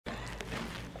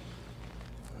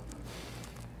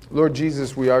Lord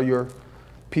Jesus, we are your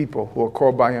people who are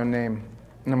called by your name.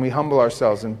 And we humble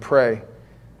ourselves and pray.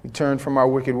 We turn from our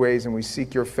wicked ways and we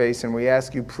seek your face, and we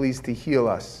ask you, please, to heal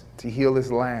us, to heal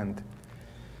this land.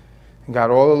 And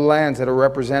God, all the lands that are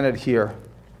represented here,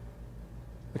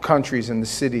 the countries and the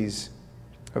cities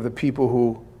of the people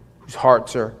whose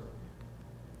hearts are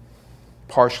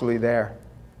partially there.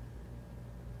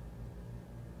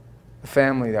 The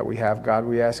family that we have, God,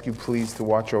 we ask you, please, to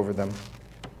watch over them.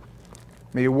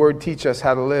 May your word teach us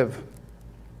how to live.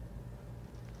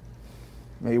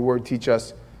 May your word teach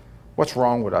us what's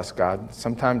wrong with us, God.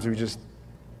 Sometimes we just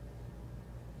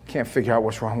can't figure out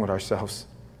what's wrong with ourselves.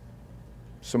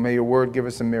 So may your word give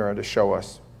us a mirror to show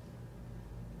us.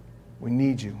 We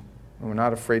need you, and we're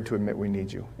not afraid to admit we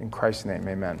need you. In Christ's name,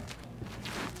 amen.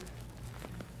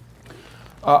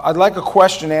 I'd like a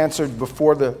question answered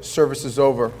before the service is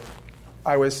over.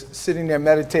 I was sitting there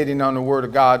meditating on the Word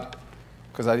of God,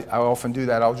 because I often do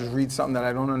that. I'll just read something that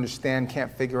I don't understand,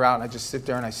 can't figure out, and I just sit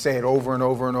there and I say it over and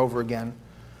over and over again.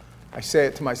 I say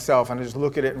it to myself, and I just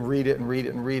look at it and read it and read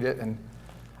it and read it. And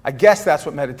I guess that's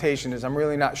what meditation is. I'm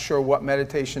really not sure what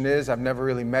meditation is. I've never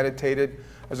really meditated.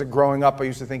 As a growing up, I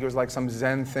used to think it was like some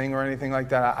Zen thing or anything like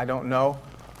that. I don't know.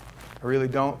 I really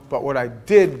don't. But what I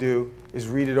did do is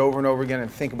read it over and over again and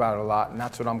think about it a lot, and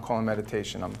that's what I'm calling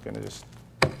meditation. I'm going to just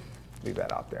leave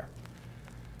that out there.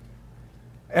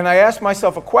 And I asked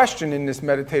myself a question in this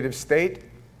meditative state,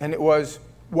 and it was,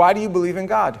 why do you believe in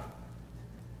God?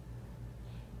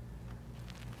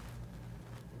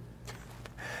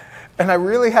 And I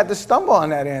really had to stumble on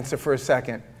that answer for a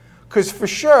second. Because for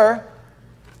sure,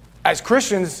 as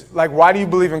Christians, like, why do you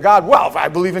believe in God? Well, I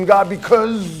believe in God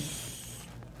because...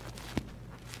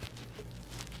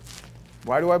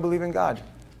 Why do I believe in God?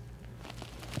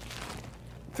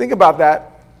 Think about that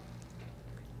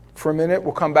for a minute.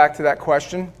 We'll come back to that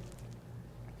question.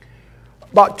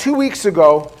 About 2 weeks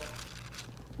ago,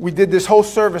 we did this whole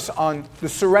service on the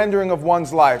surrendering of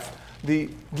one's life, the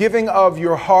giving of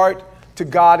your heart to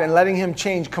God and letting him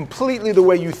change completely the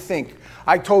way you think.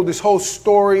 I told this whole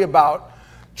story about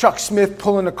Chuck Smith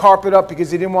pulling the carpet up because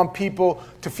he didn't want people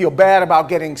to feel bad about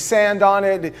getting sand on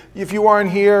it. If you weren't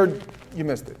here, you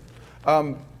missed it.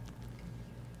 And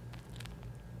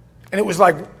it was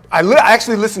like, I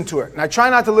actually listened to it. And I try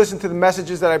not to listen to the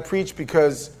messages that I preach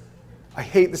because I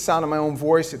hate the sound of my own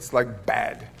voice. It's like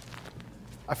bad.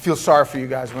 I feel sorry for you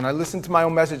guys. When I listen to my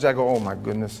own message, I go, oh my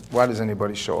goodness, why does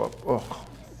anybody show up? Oh,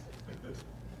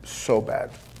 so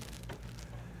bad.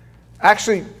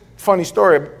 Actually, funny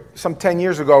story, some 10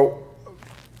 years ago,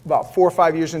 about 4 or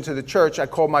 5 years into the church, I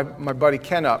called my buddy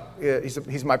Ken up.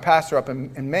 He's my pastor up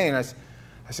in Maine. I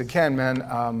said, Ken, man,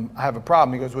 I have a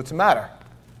problem. He goes, what's the matter?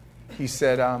 He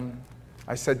said,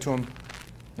 I said to him,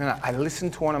 man, I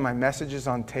listened to one of my messages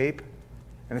on tape,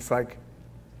 and it's like,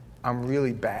 I'm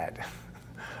really bad.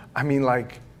 I mean,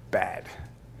 like, bad.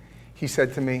 He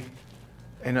said to me,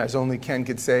 and as only Ken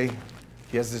could say,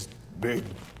 he has this big,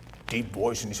 deep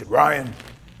voice, and he said, Ryan,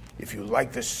 if you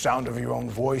like the sound of your own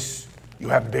voice, you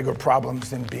have bigger problems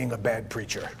than being a bad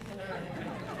preacher.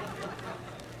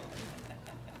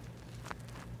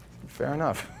 Fair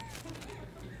enough.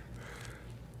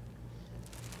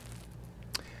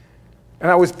 And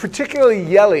I was particularly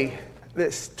yelly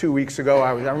this 2 weeks ago.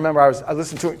 I remember I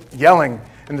listened to it yelling,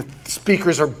 and the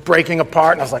speakers are breaking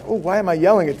apart, and I was like, oh, why am I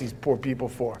yelling at these poor people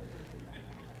for?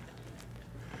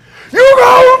 You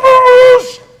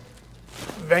guys!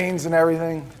 Veins and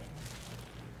everything.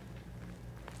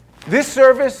 This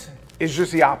service is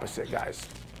just the opposite, guys.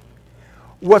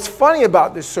 What's funny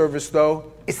about this service,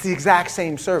 though, it's the exact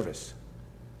same service.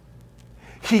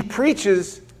 He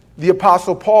preaches, the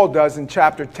Apostle Paul does in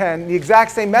chapter 10, the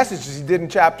exact same messages he did in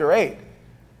chapter 8.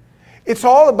 It's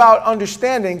all about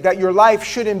understanding that your life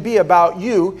shouldn't be about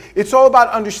you. It's all about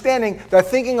understanding that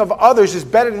thinking of others is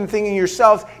better than thinking of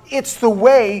yourselves. It's the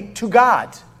way to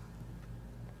God.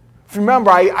 If you remember,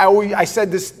 I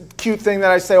said this cute thing that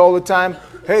I say all the time,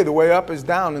 hey, the way up is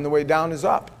down and the way down is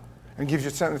up. And it gives you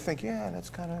something to think, yeah,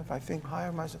 that's kind of, if I think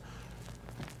higher myself.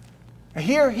 And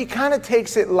here, he kind of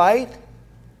takes it light.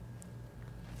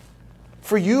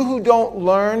 For you who don't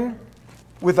learn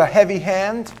with a heavy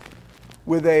hand,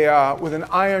 with an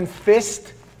iron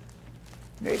fist,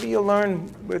 maybe you'll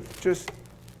learn with just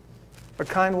a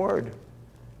kind word.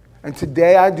 And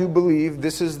today I do believe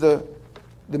this is the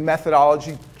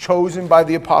methodology chosen by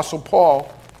the Apostle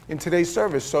Paul in today's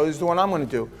service. So this is the one I'm going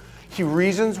to do. He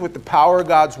reasons with the power of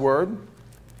God's word,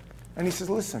 and he says,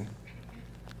 listen,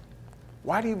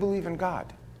 why do you believe in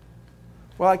God?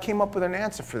 Well, I came up with an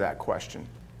answer for that question.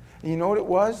 And you know what it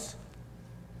was?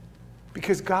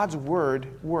 Because God's word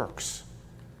works.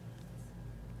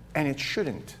 And it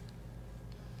shouldn't.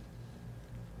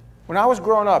 When I was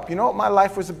growing up, you know what my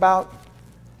life was about?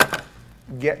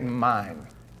 Getting mine.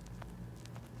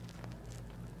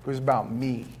 It was about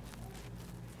me.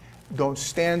 Don't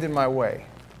stand in my way,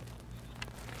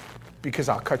 because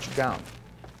I'll cut you down.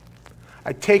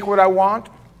 I take what I want.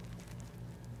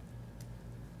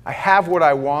 I have what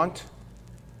I want.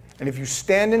 And if you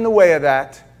stand in the way of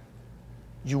that,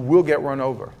 you will get run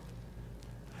over.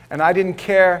 And I didn't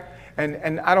care,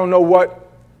 and I don't know what,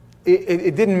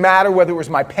 it didn't matter whether it was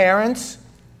my parents.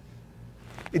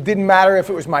 It didn't matter if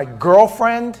it was my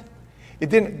girlfriend. It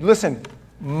didn't, listen,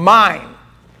 mine,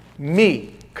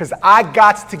 me, because I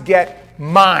got to get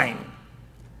mine.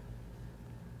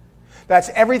 That's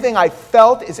everything I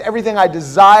felt, is everything I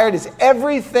desired, is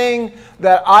everything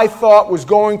that I thought was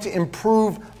going to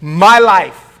improve my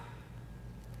life.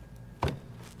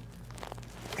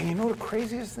 And you know the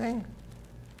craziest thing?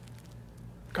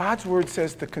 God's word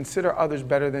says to consider others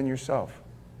better than yourself.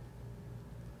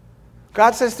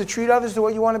 God says to treat others the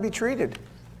way you want to be treated.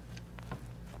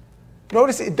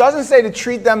 Notice it doesn't say to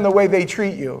treat them the way they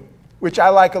treat you, which I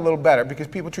like a little better, because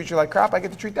people treat you like crap, I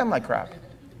get to treat them like crap.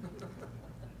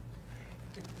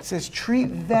 It says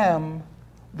treat them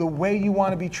the way you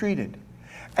want to be treated.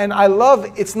 And I love,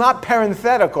 it's not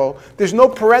parenthetical. There's no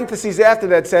parentheses after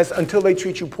that says until they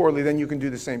treat you poorly, then you can do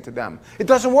the same to them. It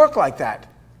doesn't work like that.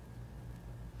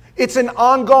 It's an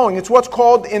ongoing, it's what's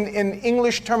called in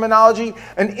English terminology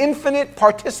an infinite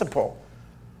participle,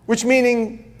 which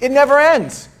meaning it never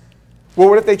ends. Well,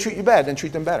 what if they treat you bad? Then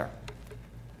treat them better.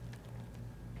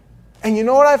 And you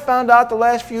know what I found out the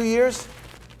last few years?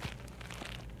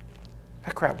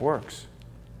 That crap works.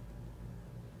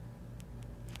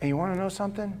 And you want to know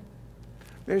something?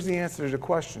 There's the answer to the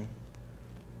question.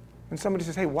 When somebody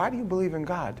says, hey, why do you believe in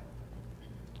God?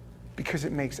 Because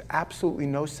it makes absolutely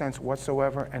no sense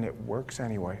whatsoever, and it works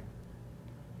anyway.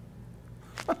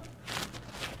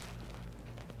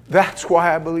 That's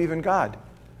why I believe in God.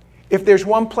 If there's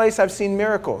one place I've seen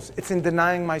miracles, it's in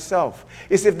denying myself.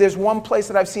 If there's one place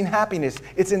that I've seen happiness,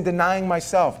 it's in denying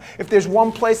myself. If there's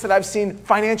one place that I've seen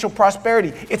financial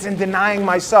prosperity, it's in denying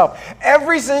myself.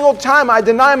 Every single time I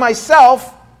deny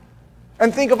myself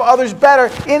and think of others better,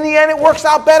 in the end it works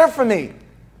out better for me.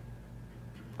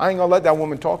 I ain't going to let that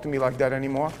woman talk to me like that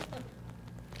anymore.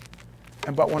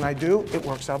 But when I do, it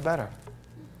works out better.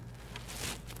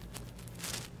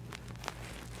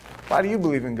 Why do you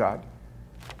believe in God?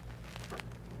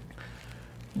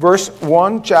 Verse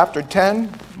 1, chapter 10,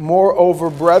 moreover,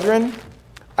 brethren,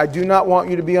 I do not want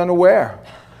you to be unaware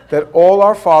that all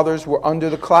our fathers were under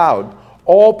the cloud,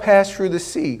 all passed through the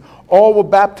sea, all were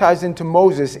baptized into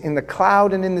Moses in the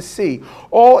cloud and in the sea,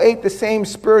 all ate the same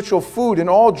spiritual food, and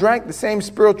all drank the same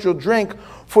spiritual drink,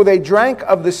 for they drank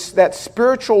of that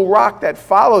spiritual rock that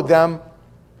followed them,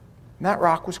 and that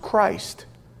rock was Christ.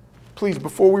 Please,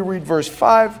 before we read verse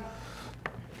 5,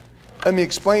 let me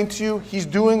explain to you. He's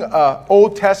doing an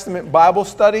Old Testament Bible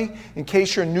study. In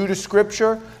case you're new to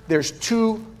Scripture, there's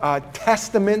two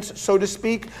testaments, so to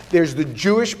speak. There's the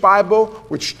Jewish Bible,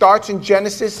 which starts in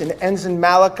Genesis and ends in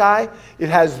Malachi. It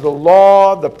has the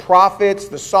law, the prophets,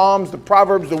 the Psalms, the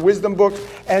Proverbs, the wisdom books,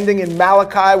 ending in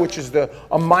Malachi, which is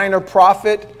a minor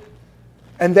prophet.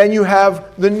 And then you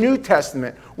have the New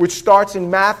Testament, which starts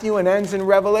in Matthew and ends in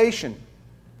Revelation.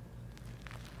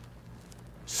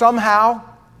 Somehow,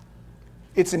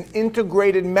 it's an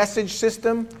integrated message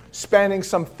system spanning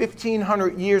some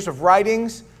 1,500 years of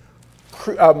writings,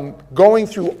 going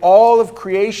through all of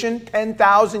creation,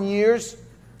 10,000 years,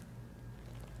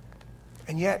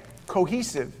 and yet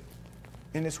cohesive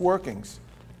in its workings,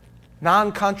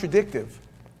 non-contradictive.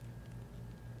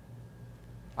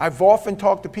 I've often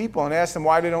talked to people and asked them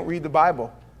why they don't read the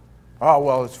Bible. Oh,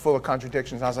 well, it's full of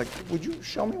contradictions. I was like, would you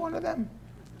show me one of them?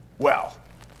 Well,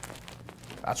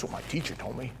 that's what my teacher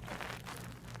told me.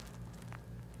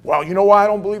 Well, you know why I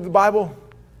don't believe the Bible?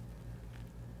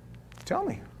 Tell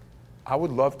me. I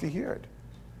would love to hear it.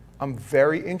 I'm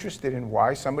very interested in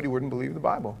why somebody wouldn't believe the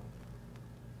Bible.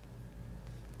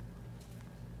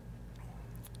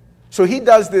 So he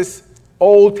does this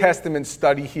Old Testament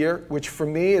study here, which for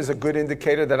me is a good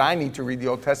indicator that I need to read the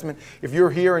Old Testament. If you're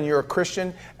here and you're a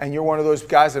Christian and you're one of those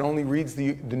guys that only reads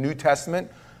the New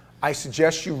Testament, I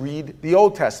suggest you read the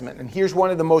Old Testament. And here's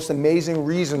one of the most amazing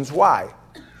reasons why.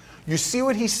 You see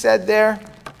what he said there?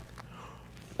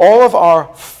 All of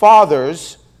our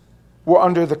fathers were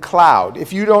under the cloud.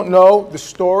 If you don't know the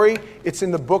story, it's in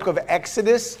the book of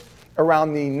Exodus,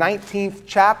 around the 19th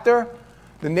chapter.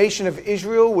 The nation of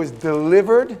Israel was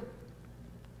delivered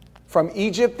from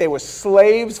Egypt. They were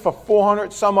slaves for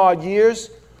 400 some odd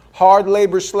years, hard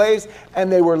labor slaves,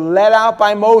 and they were led out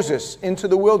by Moses into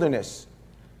the wilderness.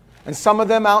 And some of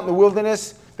them out in the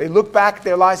wilderness, They look back at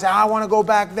their lives and say, I want to go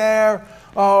back there.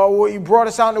 Oh, well, you brought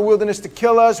us out in the wilderness to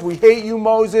kill us. We hate you,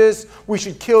 Moses. We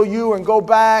should kill you and go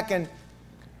back. And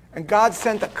God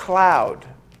sent a cloud.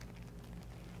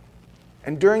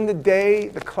 And during the day,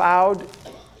 the cloud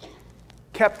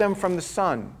kept them from the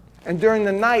sun. And during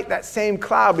the night, that same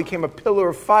cloud became a pillar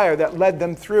of fire that led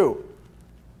them through.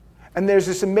 And there's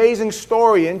this amazing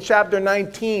story in chapter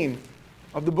 19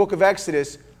 of the book of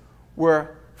Exodus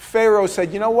where Pharaoh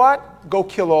said, you know what? Go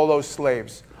kill all those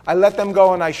slaves. I let them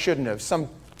go and I shouldn't have. Some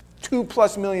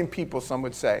 2+ million people, some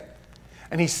would say.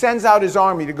 And he sends out his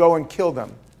army to go and kill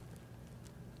them.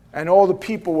 And all the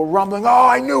people were rumbling, oh,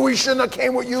 I knew we shouldn't have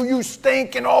came with you. You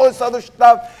stink and all this other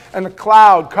stuff. And the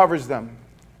cloud covers them.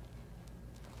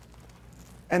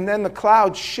 And then the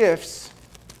cloud shifts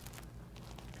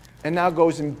and now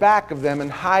goes in back of them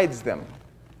and hides them.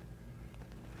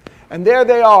 And there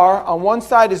they are. On one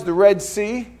side is the Red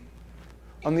Sea.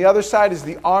 On the other side is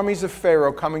the armies of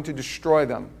Pharaoh coming to destroy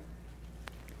them.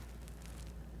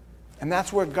 And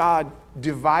that's where God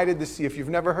divided the sea. If you've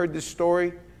never heard this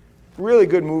story, really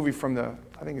good movie from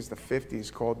I think it's the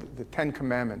 50s called The 10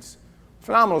 Commandments.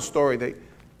 Phenomenal story.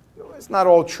 It's not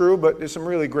all true, but there's some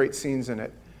really great scenes in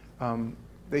it.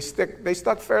 They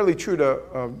stuck fairly true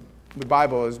to the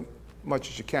Bible as much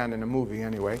as you can in a movie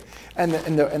anyway. And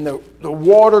the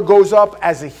water goes up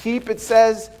as a heap, it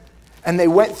says, and they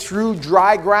went through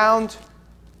dry ground.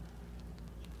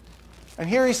 And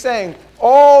here he's saying,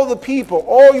 all the people,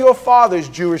 all your fathers,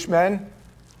 Jewish men,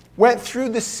 went through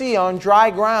the sea on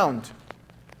dry ground.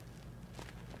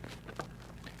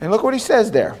 And look what he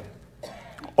says there.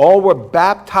 All were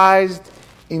baptized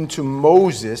into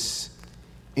Moses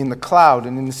in the cloud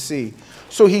and in the sea.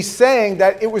 So he's saying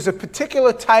that it was a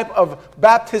particular type of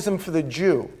baptism for the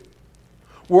Jew,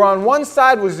 where on one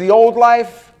side was the old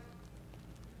life,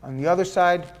 on the other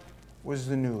side was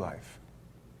the new life.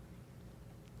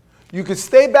 You could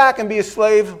stay back and be a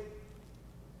slave,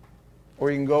 or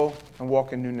you can go and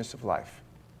walk in newness of life.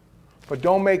 But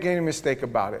don't make any mistake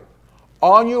about it.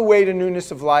 On your way to newness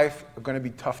of life are going to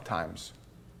be tough times.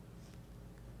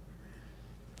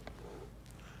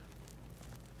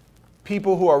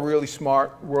 People who are really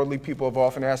smart, worldly people have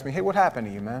often asked me, hey, what happened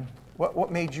to you, man?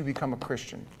 What made you become a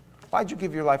Christian? Why'd you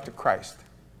give your life to Christ?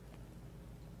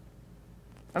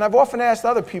 And I've often asked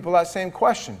other people that same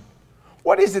question.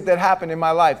 What is it that happened in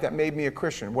my life that made me a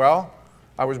Christian? Well,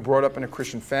 I was brought up in a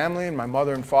Christian family, and my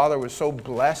mother and father were so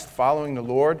blessed following the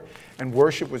Lord, and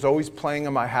worship was always playing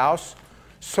in my house.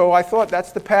 So I thought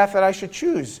that's the path that I should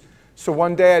choose. So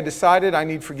one day I decided I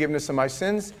need forgiveness of my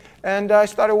sins, and I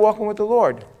started walking with the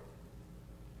Lord.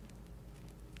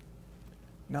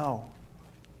 No.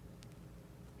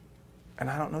 And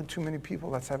I don't know too many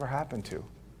people that's ever happened to.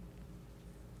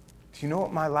 Do you know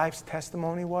what my life's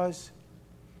testimony was?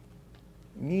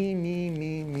 Me.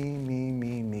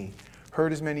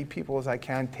 Hurt as many people as I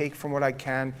can, take from what I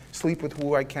can, sleep with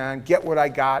who I can, get what I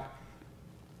got.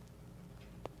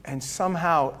 And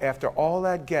somehow, after all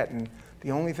that getting,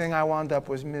 the only thing I wound up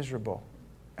was miserable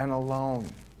and alone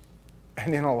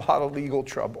and in a lot of legal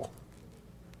trouble.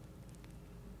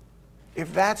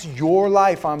 If that's your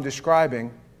life I'm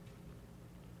describing,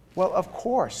 well, of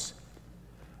course.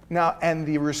 Now, and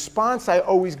the response I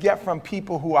always get from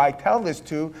people who I tell this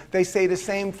to, they say the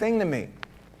same thing to me.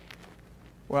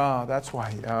 Well, that's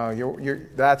why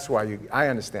I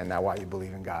understand now why you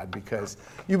believe in God, because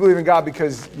you believe in God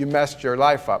because you messed your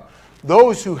life up.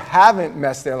 Those who haven't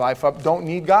messed their life up don't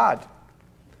need God.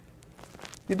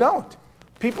 You don't.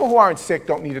 People who aren't sick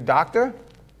don't need a doctor.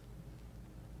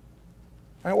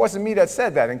 And it wasn't me that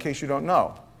said that, in case you don't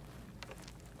know.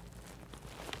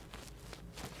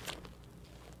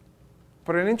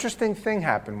 But an interesting thing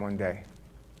happened one day.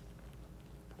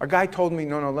 A guy told me,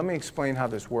 no, let me explain how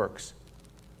this works.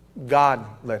 God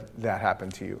let that happen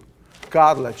to you.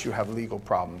 God let you have legal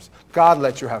problems. God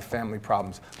let you have family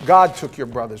problems. God took your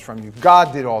brothers from you.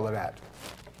 God did all of that.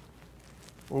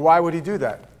 Well, why would he do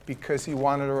that? Because he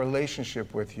wanted a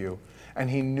relationship with you, and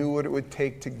he knew what it would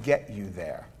take to get you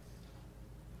there.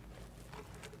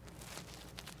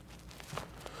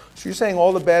 So you're saying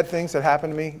all the bad things that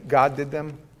happened to me, God did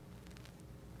them?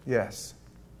 Yes.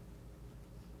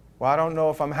 Well, I don't know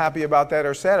if I'm happy about that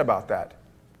or sad about that.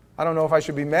 I don't know if I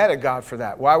should be mad at God for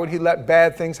that. Why would he let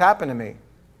bad things happen to me?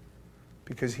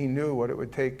 Because he knew what it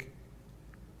would take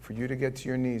for you to get to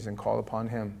your knees and call upon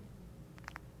him.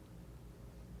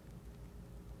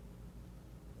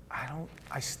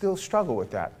 I still struggle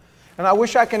with that. And I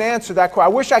wish I could answer that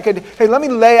question. I wish I could, hey, let me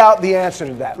lay out the answer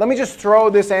to that. Let me just throw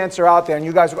this answer out there and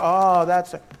you guys go, oh,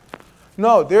 that's it.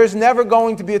 No, there's never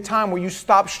going to be a time where you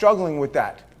stop struggling with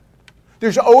that.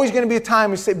 There's always going to be a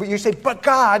time you say, but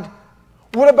God,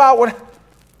 what about what?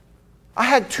 I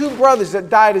had 2 brothers that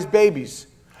died as babies.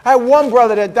 I had 1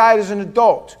 brother that died as an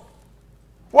adult.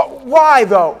 Why,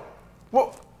 though?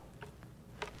 Well,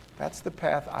 that's the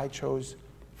path I chose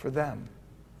for them.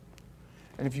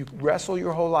 And if you wrestle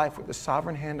your whole life with the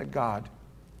sovereign hand of God,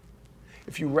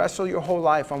 if you wrestle your whole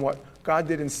life on what God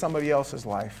did in somebody else's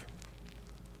life,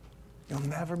 you'll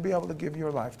never be able to give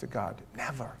your life to God.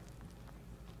 Never.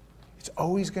 It's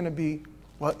always going to be,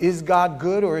 well, is God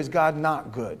good or is God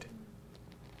not good?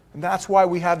 And that's why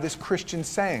we have this Christian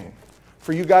saying.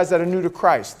 For you guys that are new to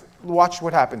Christ, watch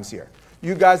what happens here.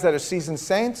 You guys that are seasoned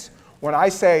saints, when I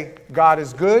say God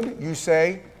is good, you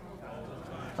say,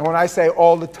 and when I say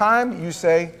all the time, you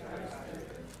say,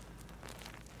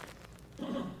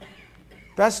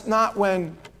 that's not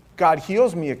when God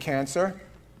heals me of cancer.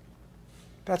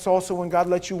 That's also when God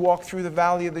lets you walk through the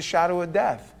valley of the shadow of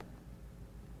death.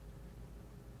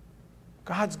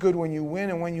 God's good when you win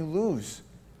and when you lose.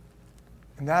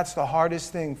 And that's the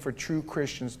hardest thing for true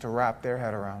Christians to wrap their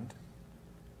head around.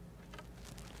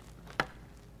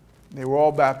 They were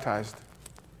all baptized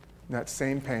in that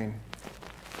same pain.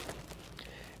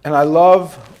 And I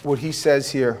love what he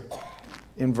says here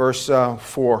in verse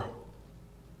 4.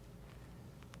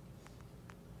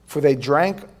 For they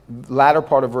drank, latter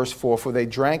part of verse 4, for they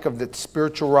drank of the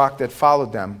spiritual rock that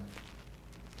followed them.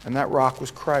 And that rock was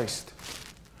Christ.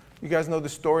 You guys know the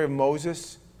story of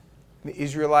Moses? The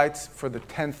Israelites, for the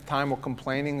 10th time, were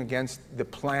complaining against the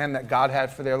plan that God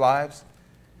had for their lives.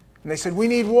 And they said, we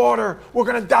need water. We're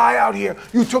going to die out here.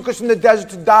 You took us in the desert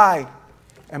to die.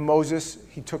 And Moses,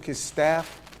 he took his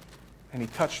staff and he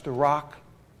touched the rock,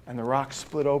 and the rock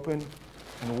split open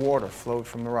and the water flowed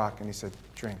from the rock. And he said,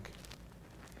 drink.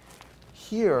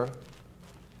 Here,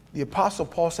 the Apostle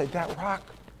Paul said that rock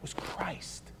was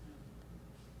Christ.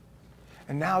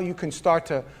 And now you can start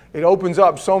to, it opens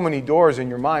up so many doors in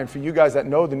your mind for you guys that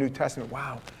know the New Testament.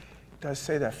 Wow, it does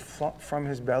say that from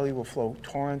his belly will flow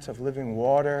torrents of living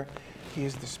water. He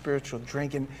is the spiritual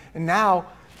drink. And now,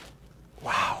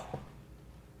 wow.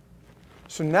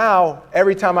 So now,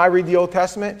 every time I read the Old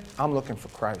Testament, I'm looking for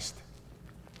Christ.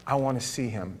 I want to see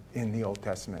him in the Old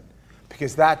Testament.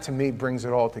 Because that, to me, brings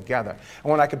it all together.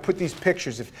 And when I could put these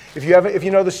pictures, if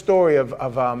you know the story of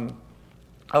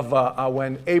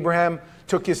when Abraham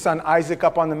took his son Isaac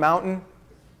up on the mountain,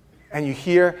 and you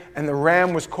hear, and the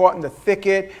ram was caught in the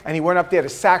thicket, and he went up there to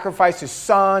sacrifice his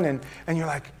son, and you're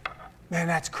like, man,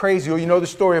 that's crazy. Or you know the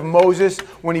story of Moses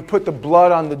when he put the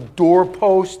blood on the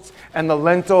doorposts and the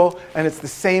lintel, and it's the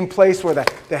same place where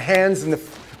the hands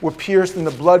were pierced and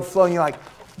the blood flowing. You're like,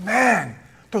 man,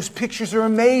 those pictures are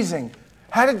amazing.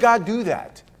 How did God do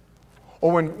that?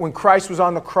 Or when Christ was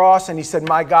on the cross and he said,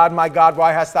 my God,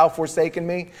 why hast thou forsaken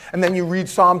me? And then you read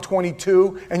Psalm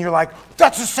 22 and you're like,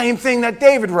 that's the same thing that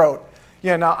David wrote.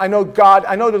 Yeah, now I know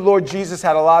the Lord Jesus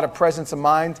had a lot of presence of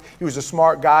mind. He was a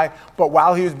smart guy. But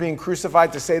while he was being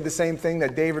crucified, to say the same thing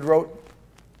that David wrote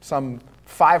some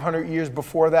 500 years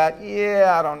before that,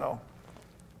 yeah, I don't know.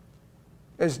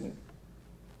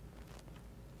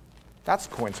 That's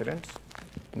coincidence.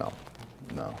 No.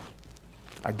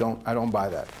 I don't buy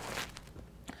that.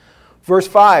 Verse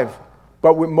 5,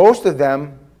 but with most of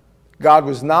them, God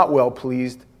was not well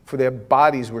pleased, for their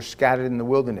bodies were scattered in the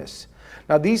wilderness.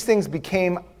 Now these things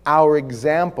became our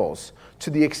examples,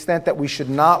 to the extent that we should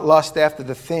not lust after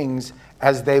the things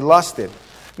as they lusted.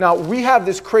 Now we have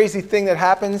this crazy thing that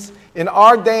happens in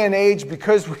our day and age,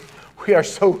 because we are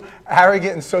so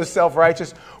arrogant and so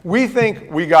self-righteous. We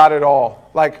think we got it all.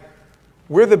 Like,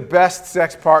 we're the best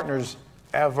sex partners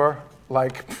ever.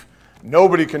 Like,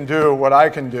 nobody can do what I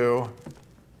can do.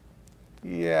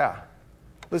 Yeah.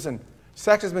 Listen,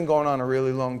 sex has been going on a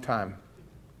really long time.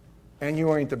 And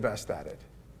you ain't the best at it.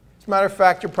 As a matter of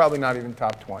fact, you're probably not even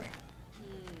top 20.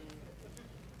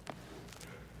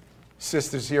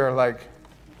 Sisters here are like,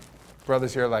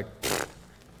 brothers here are like,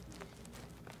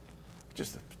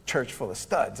 just a church full of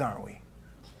studs, aren't we?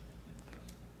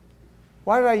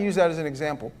 Why did I use that as an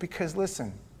example? Because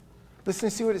listen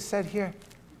and see what it said here.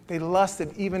 They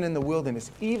lusted even in the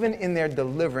wilderness, even in their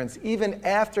deliverance, even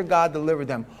after God delivered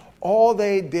them. All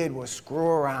they did was screw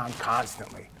around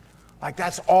constantly. Like,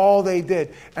 that's all they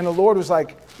did. And the Lord was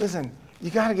like, listen, you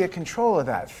got to get control of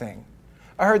that thing.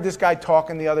 I heard this guy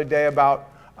talking the other day about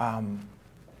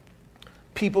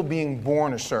people being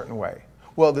born a certain way.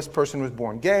 Well, this person was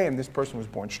born gay, and this person was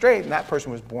born straight, and that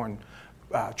person was born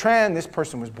trans, this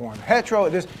person was born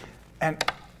hetero. And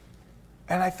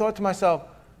I thought to myself,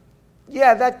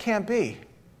 yeah, that can't be.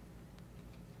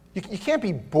 You can't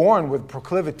be born with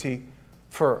proclivity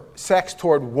for sex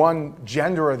toward one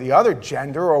gender or the other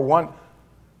gender, or one.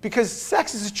 Because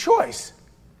sex is a choice.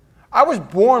 I was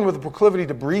born with a proclivity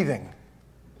to breathing.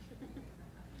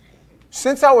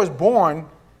 Since I was born,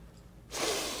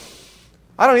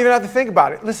 I don't even have to think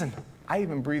about it. Listen, I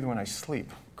even breathe when I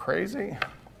sleep. Crazy?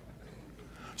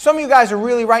 Some of you guys are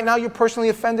really, right now, you're personally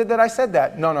offended that I said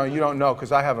that. No, you don't know,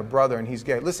 because I have a brother and he's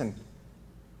gay. Listen,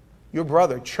 your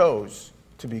brother chose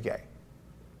to be gay.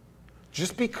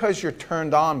 Just because you're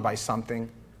turned on by something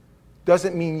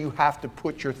doesn't mean you have to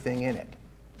put your thing in it.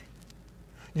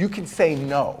 You can say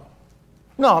no.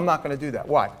 No, I'm not going to do that.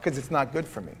 Why? Because it's not good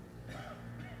for me.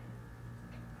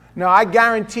 Now, I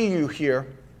guarantee you here,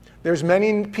 there's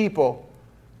many people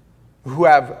who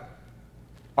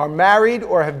are married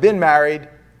or have been married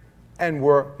and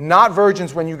were not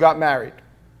virgins when you got married.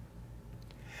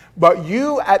 But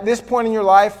you, at this point in your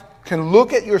life, can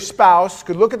look at your spouse,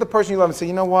 could look at the person you love and say,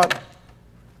 you know what?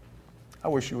 I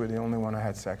wish you were the only one I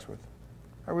had sex with.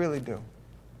 I really do.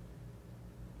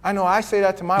 I know I say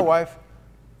that to my wife.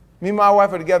 Me and my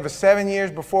wife were together for 7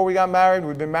 years before we got married.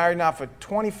 We've been married now for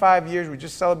 25 years. We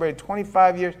just celebrated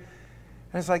 25 years.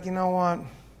 And it's like, you know what?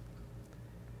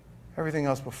 Everything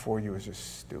else before you was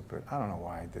just stupid. I don't know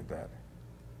why I did that.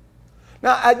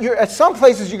 Now, at some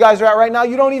places you guys are at right now,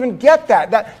 you don't even get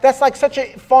that. That's like such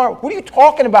a far... What are you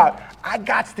talking about? I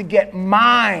got to get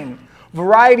mine.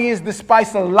 Variety is the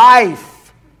spice of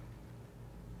life.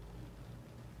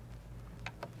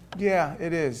 Yeah,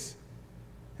 it is.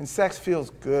 And sex feels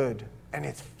good, and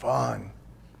it's fun.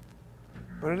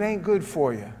 But it ain't good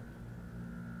for you.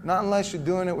 Not unless you're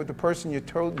doing it with the person you're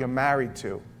told you're married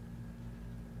to.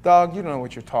 Dog, you don't know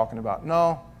what you're talking about.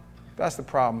 No, that's the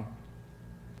problem.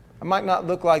 I might not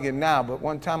look like it now, but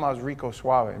one time I was Rico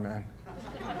Suave, man.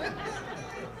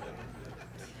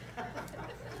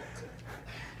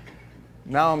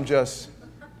 Now I'm just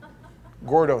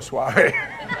Gordo Suave.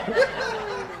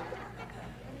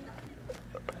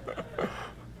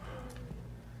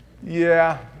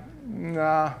 Yeah,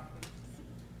 nah.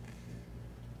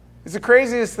 It's the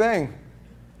craziest thing.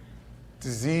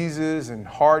 Diseases and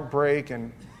heartbreak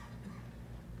and...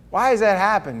 Why does that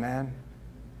happen, man?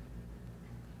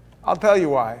 I'll tell you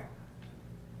why.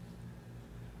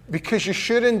 Because you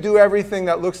shouldn't do everything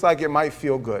that looks like it might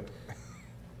feel good.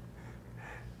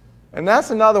 And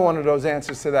that's another one of those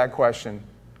answers to that question.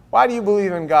 Why do you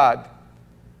believe in God?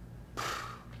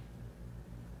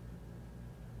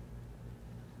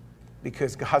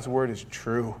 Because God's word is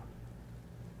true.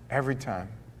 Every time.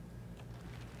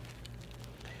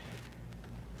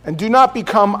 And do not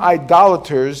become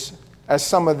idolaters as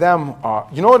some of them are.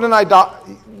 You know what an idol...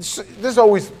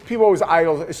 People always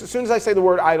idols. As soon as I say the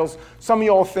word idols, some of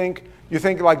you all think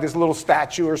like this little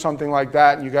statue or something like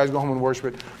that, and you guys go home and worship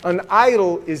it. An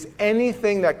idol is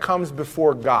anything that comes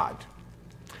before God.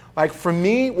 Like for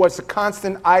me, what's a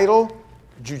constant idol?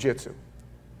 Jiu-jitsu.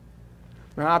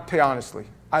 Man, I'll tell you honestly,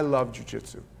 I love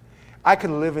jiu-jitsu. I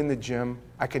can live in the gym.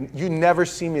 You never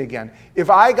see me again.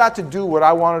 If I got to do what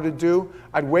I wanted to do,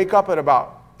 I'd wake up at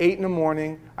about 8 in the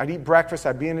morning, I'd eat breakfast,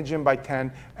 I'd be in the gym by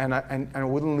 10, and I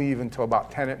wouldn't leave until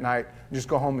about 10 at night, and just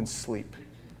go home and sleep.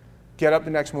 Get up the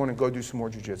next morning, go do some more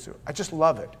jiu-jitsu. I just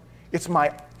love it. It's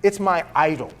my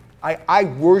idol. I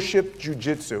worship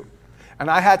jiu-jitsu.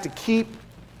 And I had to keep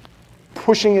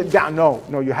pushing it down. No,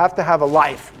 you have to have a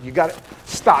life. You got to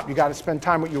stop. You got to spend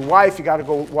time with your wife. You got to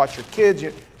go watch your kids.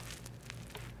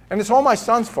 And it's all my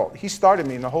son's fault. He started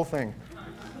me in the whole thing.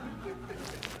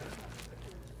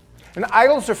 And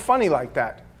idols are funny like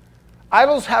that.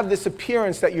 Idols have this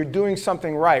appearance that you're doing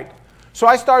something right. So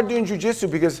I started doing jiu-jitsu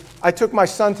because I took my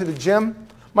son to the gym.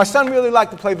 My son really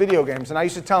liked to play video games, and I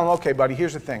used to tell him, okay, buddy,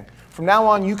 here's the thing. From now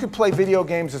on, you can play video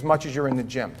games as much as you're in the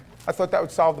gym. I thought that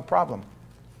would solve the problem.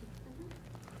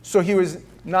 So he was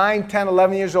 9, 10,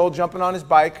 11 years old, jumping on his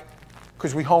bike,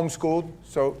 because we homeschooled,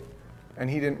 and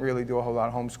he didn't really do a whole lot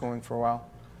of homeschooling for a while.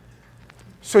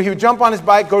 So he would jump on his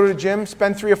bike, go to the gym,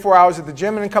 spend 3 or 4 hours at the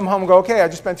gym, and then come home and go, okay, I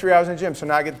just spent 3 hours in the gym, so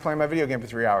now I get to play my video game for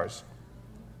 3 hours.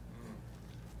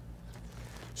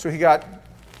 So he got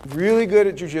really good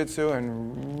at jiu-jitsu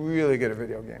and really good at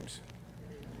video games.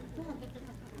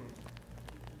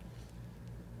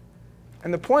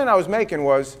 And the point I was making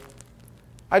was,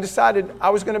 I decided I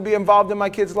was going to be involved in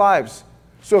my kids' lives.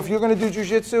 So if you're going to do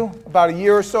jiu-jitsu, about a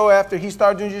year or so after he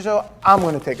started doing jiu-jitsu, I'm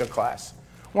going to take a class.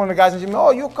 One of the guys in the gym,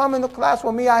 oh, you'll come in the class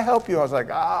with me, I help you. I was like,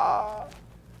 I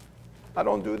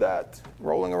don't do that.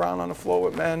 Rolling around on the floor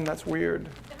with men, that's weird.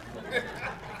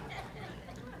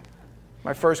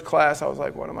 My first class, I was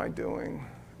like, what am I doing?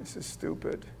 This is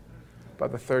stupid. By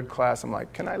the third class, I'm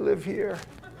like, can I live here?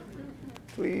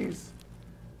 Please.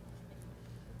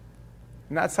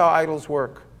 And that's how idols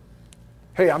work.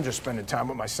 Hey, I'm just spending time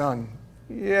with my son.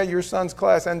 Yeah, your son's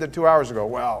class ended 2 hours ago.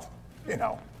 Well,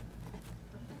 I'll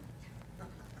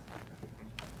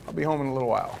be home in a little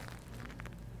while.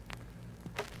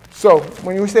 So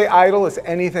when you say idol, it's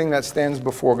anything that stands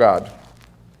before God.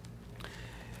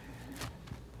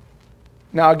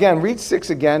 Now again, read 6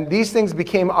 again. These things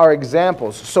became our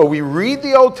examples. So we read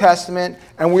the Old Testament,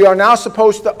 and we are now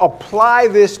supposed to apply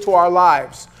this to our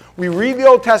lives. We read the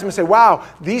Old Testament and say, wow,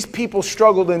 these people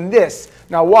struggled in this.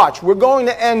 Now watch, we're going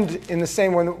to end in the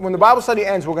same, when the Bible study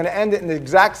ends, we're going to end it in the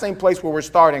exact same place where we're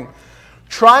starting.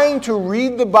 Trying to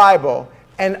read the Bible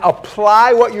and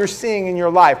apply what you're seeing in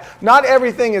your life. Not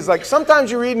everything is like,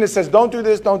 sometimes you read and it says, don't do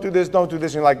this, don't do this, don't do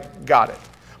this, and you're like, got it.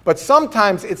 But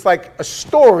sometimes it's like a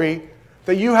story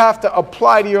that you have to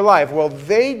apply to your life. Well,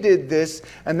 they did this,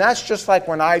 and that's just like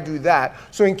when I do that.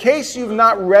 So in case you've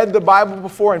not read the Bible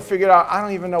before and figured out, I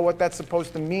don't even know what that's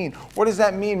supposed to mean. What does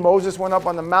that mean? Moses went up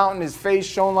on the mountain, his face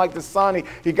shone like the sun,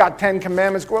 he got 10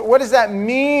 commandments. What does that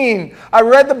mean? I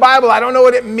read the Bible, I don't know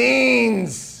what it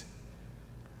means.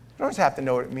 You don't always have to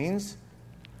know what it means.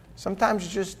 Sometimes you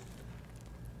just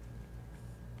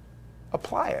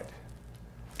apply it.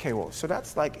 Okay, well, so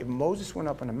that's like if Moses went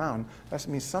up on the mountain, that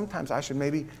means sometimes I should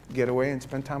maybe get away and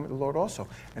spend time with the Lord also.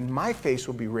 And my face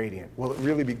will be radiant. Will it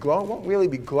really be glowing? It won't really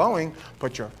be glowing,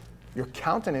 but your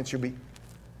countenance, you'll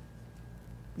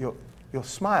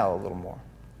smile a little more.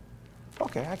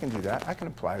 Okay, I can do that. I can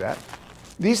apply that.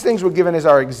 These things were given as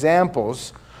our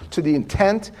examples to the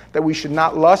intent that we should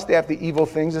not lust after evil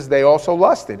things as they also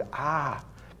lusted.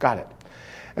 Got it.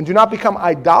 And do not become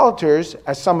idolaters,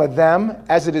 as some of them,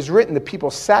 as it is written, the people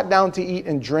sat down to eat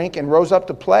and drink and rose up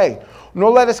to play.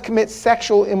 Nor let us commit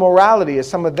sexual immorality, as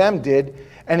some of them did,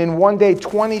 and in one day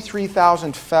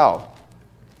 23,000 fell.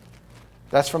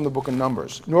 That's from the book of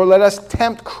Numbers. Nor let us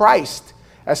tempt Christ,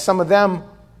 as some of them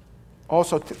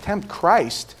also tempt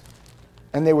Christ,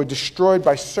 and they were destroyed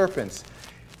by serpents.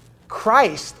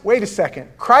 Christ, wait a second,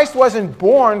 Christ wasn't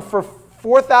born for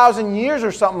 4,000 years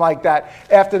or something like that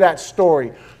after that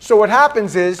story. So what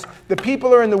happens is the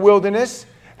people are in the wilderness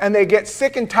and they get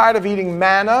sick and tired of eating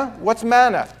manna. What's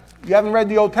manna? You haven't read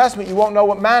the Old Testament, you won't know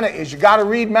what manna is. You got to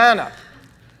read manna.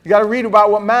 You got to read about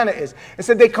what manna is. It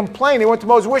said they complained. They went to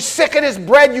Moses, we're sick of this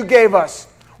bread you gave us.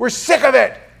 We're sick of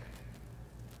it.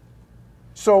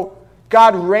 So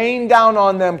God rained down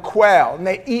on them quail, and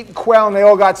they eat quail and they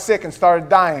all got sick and started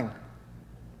dying.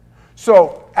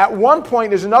 So at one point,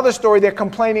 there's another story, they're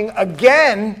complaining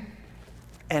again,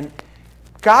 and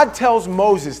God tells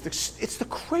Moses, it's the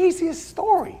craziest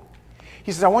story.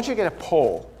 He says, I want you to get a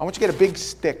pole. I want you to get a big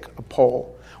stick, a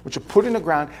pole, which you put in the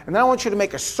ground, and then I want you to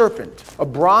make a serpent, a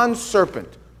bronze serpent.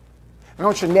 And I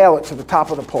want you to nail it to the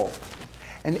top of the pole.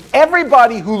 And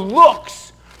everybody who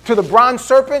looks to the bronze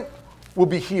serpent will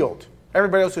be healed.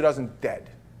 Everybody else who doesn't, dead.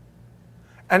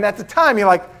 And at the time, you're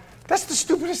like, that's the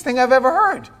stupidest thing I've ever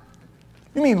heard.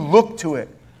 You mean look to it.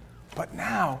 But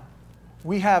now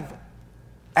we have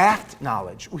aft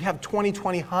knowledge. We have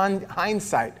 20/20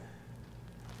 hindsight.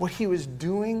 What he was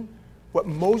doing, what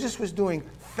Moses was doing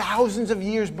thousands of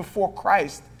years before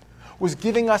Christ, was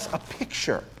giving us a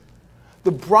picture.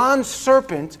 The bronze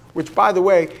serpent, which by the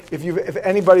way, if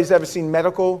anybody's ever seen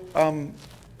medical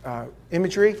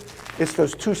imagery, it's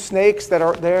those two snakes that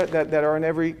are there that are in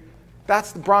every,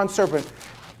 that's the bronze serpent.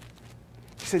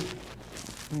 He said,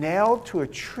 nailed to a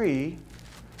tree,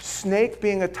 snake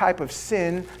being a type of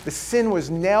sin. The sin was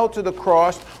nailed to the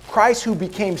cross. Christ who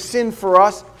became sin for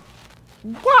us.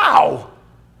 Wow!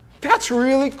 That's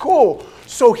really cool.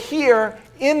 So here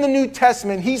in the New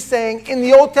Testament, he's saying in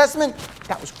the Old Testament,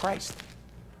 that was Christ.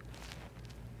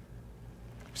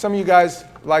 Some of you guys,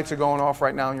 lights are going off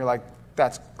right now and you're like,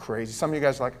 that's crazy. Some of you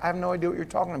guys are like, I have no idea what you're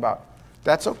talking about.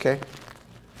 That's okay.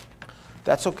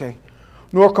 That's okay.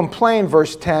 Nor complain,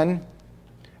 verse 10,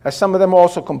 as some of them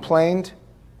also complained,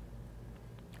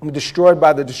 and were destroyed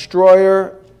by the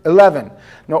destroyer. 11.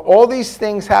 Now all these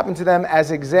things happened to them as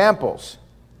examples,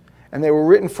 and they were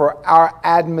written for our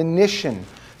admonition.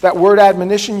 That word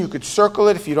admonition, you could circle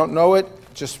it if you don't know it.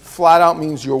 Just flat out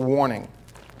means your warning.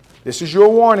 This is your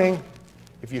warning.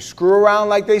 If you screw around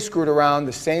like they screwed around,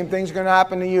 the same thing's going to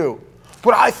happen to you.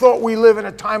 But I thought we live in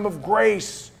a time of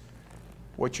grace.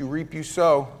 What you reap, you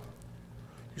sow.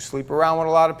 You sleep around with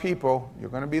a lot of people, you're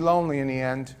going to be lonely in the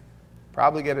end.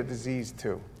 Probably get a disease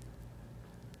too.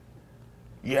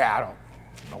 Yeah, I don't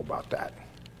know about that.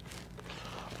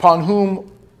 Upon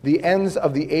whom the ends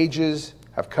of the ages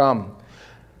have come.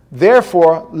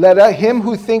 Therefore, let him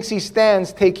who thinks he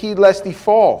stands take heed lest he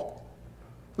fall.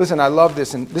 Listen, I love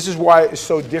this, and this is why it's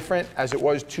so different as it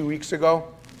was 2 weeks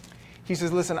ago. He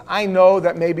says, listen, I know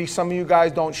that maybe some of you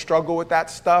guys don't struggle with that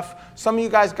stuff. Some of you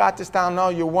guys got this down. No,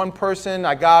 you're one person.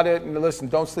 I got it. And listen,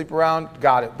 don't sleep around.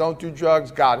 Got it. Don't do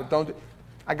drugs. Got it.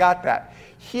 I got that.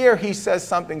 Here he says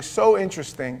something so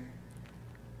interesting.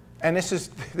 And this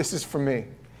is for me.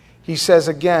 He says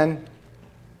again,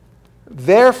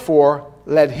 therefore,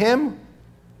 let him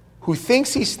who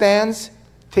thinks he stands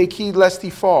take heed lest he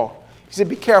fall. He said,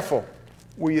 be careful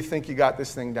where you think you got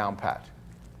this thing down pat.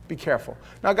 Be careful.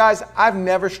 Now, guys, I've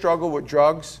never struggled with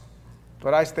drugs,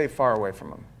 but I stay far away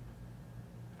from them.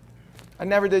 I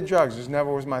never did drugs. This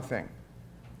never was my thing.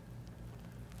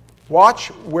 Watch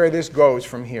where this goes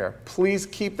from here. Please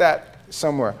keep that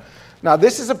somewhere. Now,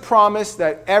 this is a promise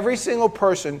that every single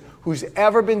person who's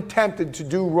ever been tempted to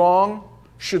do wrong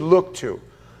should look to.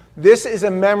 This is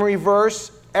a memory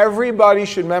verse. Everybody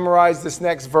should memorize this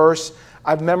next verse.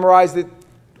 I've memorized it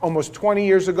almost 20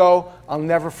 years ago. I'll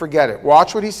never forget it.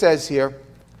 Watch what he says here.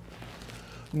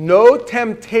 No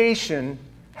temptation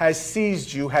has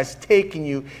seized you, has taken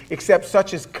you, except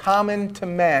such as common to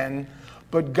man,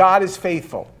 but God is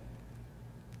faithful.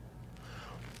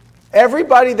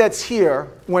 Everybody that's here,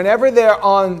 whenever they're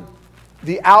on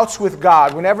the outs with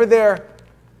God, whenever they're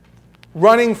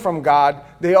running from God,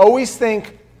 they always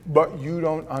think, but you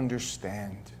don't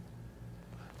understand.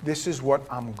 This is what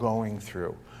I'm going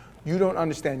through. You don't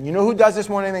understand. You know who does this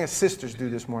more than anything else? Sisters do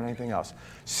this more than anything else.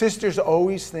 Sisters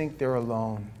always think they're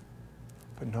alone,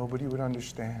 but nobody would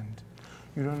understand.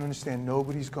 You don't understand.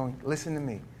 Nobody's going. Listen to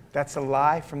me. That's a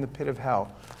lie from the pit of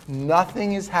hell.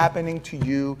 Nothing is happening to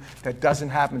you that doesn't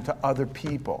happen to other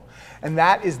people. And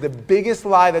that is the biggest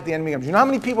lie that the enemy comes. You know how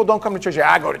many people don't come to church?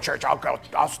 I go to church.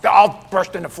 I'll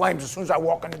burst into flames as soon as I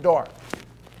walk in the door.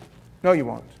 No, you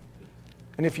won't.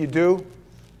 And if you do,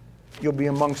 you'll be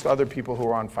amongst other people who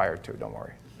are on fire too. Don't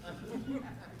worry.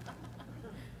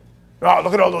 Oh,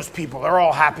 look at all those people. They're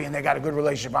all happy and they got a good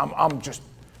relationship. I'm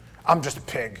just a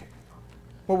pig.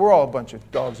 Well, we're all a bunch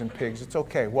of dogs and pigs. It's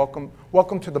okay. Welcome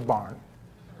to the barn.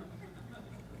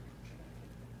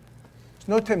 There's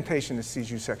no temptation to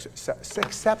seize you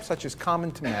except such as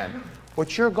common to man.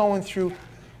 What you're going through,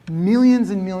 millions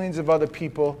and millions of other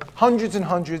people, hundreds and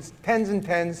hundreds, tens and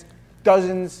tens,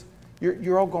 dozens.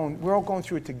 We're all going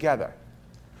through it together.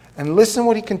 And listen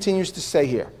what he continues to say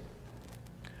here.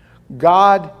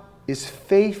 God is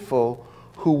faithful,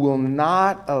 who will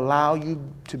not allow you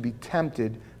to be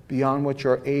tempted beyond what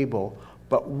you're able,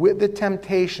 but with the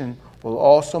temptation will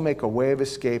also make a way of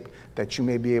escape that you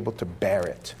may be able to bear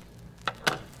it.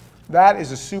 That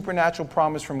is a supernatural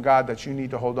promise from God that you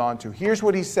need to hold on to. Here's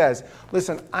what he says.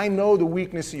 Listen, I know the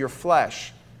weakness of your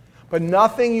flesh, but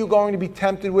nothing you're going to be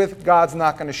tempted with, God's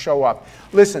not going to show up.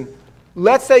 Listen,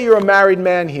 let's say you're a married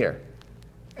man here,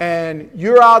 and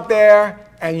you're out there,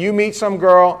 and you meet some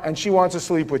girl, and she wants to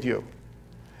sleep with you.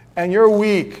 And you're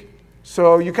weak,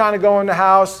 so you kind of go in the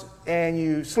house, and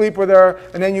you sleep with her,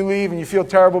 and then you leave, and you feel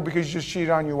terrible because you just cheated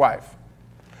on your wife.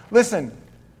 Listen,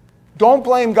 don't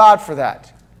blame God for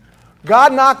that.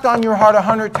 God knocked on your heart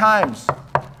 100 times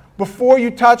before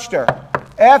you touched her,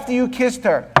 after you kissed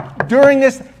her. During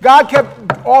this, God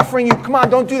kept offering you, come on,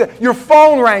 don't do that. Your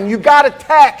phone rang. You got a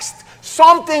text.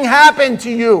 Something happened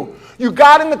to you. You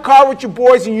got in the car with your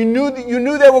boys and you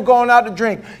knew they were going out to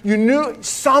drink. You knew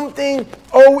something.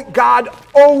 Oh, God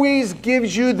always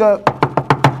gives you the,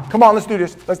 come on, let's do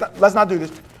this. Let's not do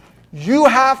this. You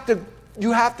have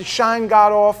to shine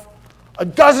God off a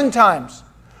dozen times.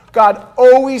 God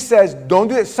always says, don't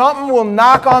do this. Something will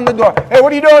knock on the door. Hey,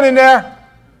 what are you doing in there?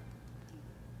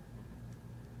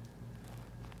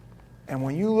 And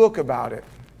when you look about it,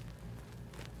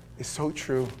 it's so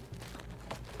true.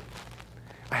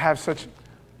 I have such,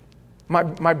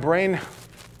 my brain,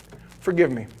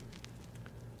 forgive me,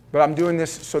 but I'm doing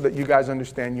this so that you guys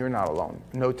understand you're not alone.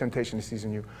 No temptation is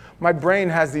seizing you. My brain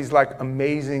has these like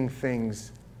amazing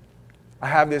things. I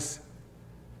have this,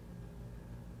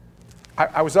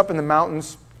 I was up in the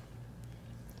mountains,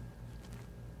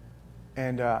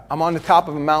 and I'm on the top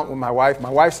of a mountain with my wife. My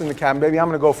wife's in the cabin. Baby, I'm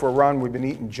going to go for a run. We've been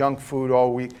eating junk food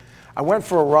all week. I went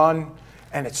for a run,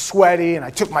 and it's sweaty, and I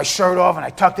took my shirt off, and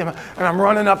I tucked it, and I'm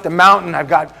running up the mountain. I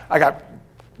got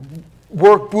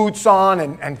work boots on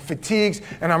and fatigues,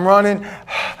 and I'm running.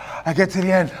 I get to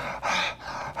the end.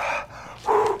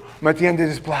 I'm at the end of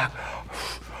this block.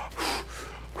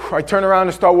 I turn around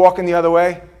and start walking the other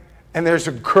way, and there's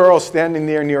a girl standing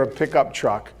there near a pickup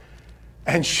truck,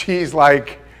 and she's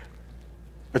like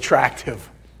attractive.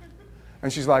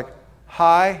 And she's like,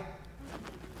 hi,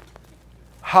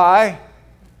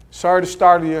 sorry to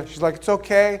startle you. She's like, it's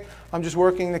okay, I'm just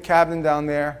working in the cabin down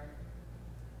there.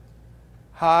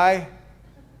 Hi.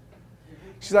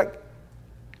 She's like,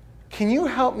 can you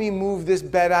help me move this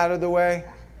bed out of the way?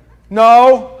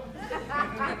 No.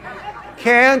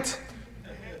 Can't.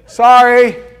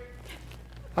 Sorry.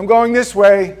 I'm going this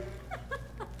way.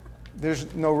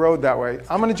 There's no road that way.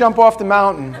 I'm going to jump off the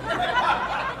mountain.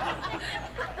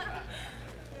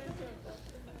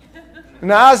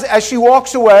 Now, as she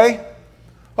walks away,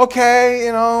 okay,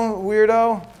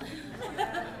 weirdo.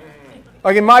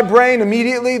 Like in my brain,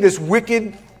 immediately, this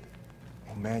wicked,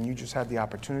 oh man, you just had the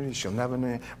opportunity. She'll never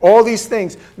know. All these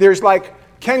things. There's like,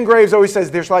 Ken Graves always says,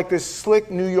 there's like this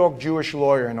slick New York Jewish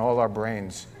lawyer in all our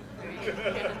brains.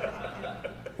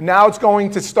 Now it's going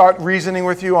to start reasoning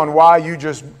with you on why you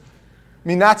just,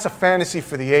 that's a fantasy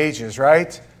for the ages,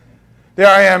 right? There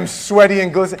I am, sweaty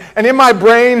and glistening. And in my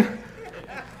brain,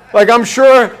 like I'm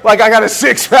sure, like I got a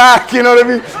six-pack, you know what I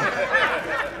mean?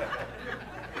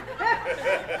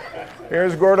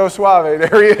 Here's Gordo Suave,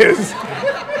 there he is.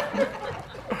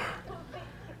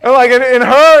 And like in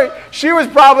her, she was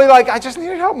probably like, I just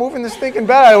needed help moving this stinking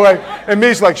bed out of the way. And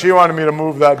me's like, she wanted me to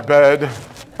move that bed.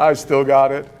 I still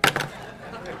got it.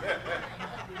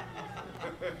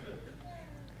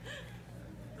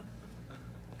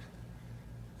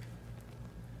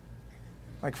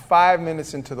 Like 5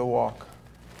 minutes into the walk.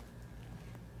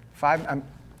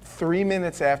 3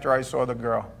 minutes after I saw the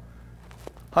girl.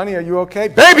 Honey, are you okay?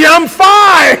 Baby, I'm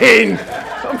fine!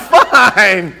 I'm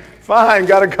fine! Fine,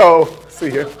 gotta go.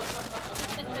 See you.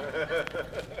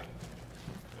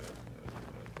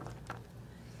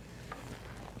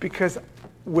 Because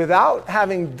without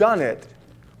having done it,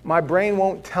 my brain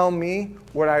won't tell me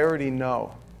what I already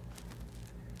know.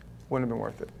 Wouldn't have been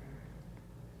worth it.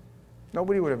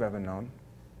 Nobody would have ever known.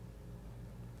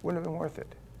 Wouldn't have been worth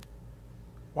it.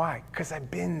 Why? Because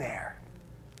I've been there,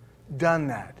 done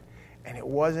that, and it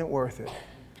wasn't worth it.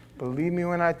 Believe me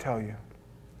when I tell you.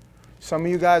 Some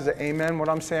of you guys are amen what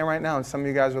I'm saying right now, and some of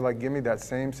you guys are like, give me that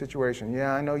same situation.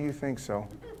 Yeah, I know you think so.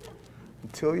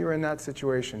 Until you're in that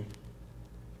situation,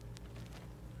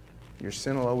 your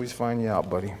sin will always find you out,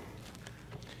 buddy.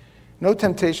 No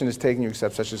temptation is taking you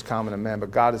except such as common to man,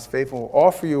 but God is faithful, will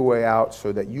offer you a way out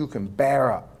so that you can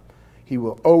bear up. He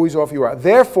will always offer you out.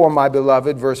 Therefore, my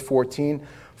beloved, verse 14,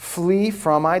 flee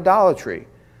from idolatry.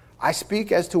 I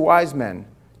speak as to wise men.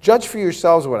 Judge for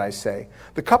yourselves what I say.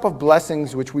 The cup of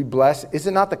blessings which we bless, is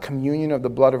it not the communion of the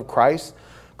blood of Christ?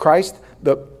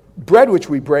 The bread which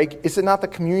we break, is it not the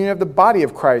communion of the body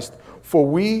of Christ? For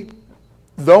we,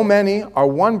 though many, are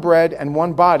one bread and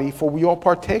one body, for we all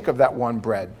partake of that one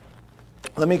bread.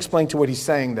 Let me explain to what he's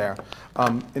saying there.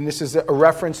 And this is a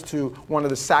reference to one of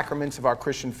the sacraments of our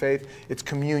Christian faith. It's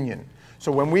communion.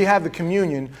 So when we have the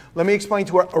communion, let me explain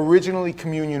to what originally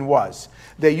communion was.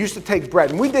 They used to take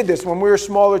bread. And we did this when we were a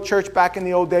smaller church back in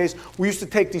the old days. We used to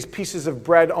take these pieces of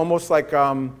bread almost like,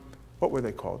 what were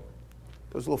they called?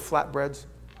 Those little flat breads?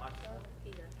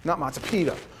 Not matzah,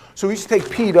 pita. So we used to take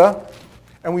pita,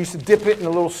 and we used to dip it in a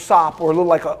little sop or a little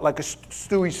like a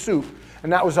stewy soup.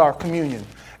 And that was our communion.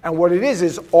 And what it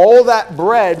is all that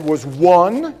bread was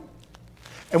one,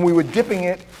 and we were dipping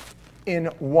it in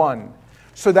one,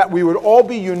 so that we would all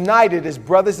be united as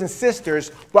brothers and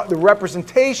sisters, but the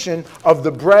representation of the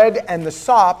bread and the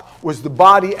sop was the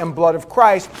body and blood of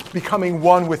Christ becoming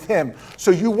one with him.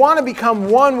 So you want to become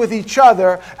one with each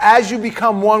other as you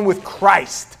become one with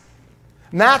Christ.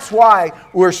 And that's why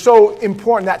we're so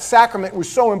important. That sacrament was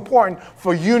so important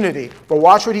for unity. But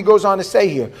watch what he goes on to say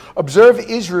here. Observe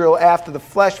Israel after the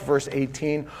flesh, verse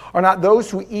 18. Are not those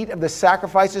who eat of the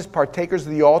sacrifices partakers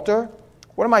of the altar?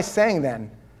 What am I saying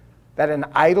then? That an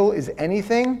idol is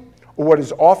anything? Or what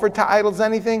is offered to idols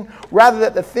anything? Rather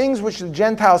that the things which the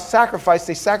Gentiles sacrifice,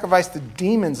 they sacrifice to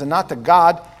demons and not to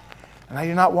God. And I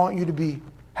do not want you to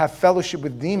have fellowship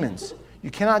with demons. You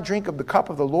cannot drink of the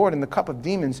cup of the Lord and the cup of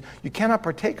demons. You cannot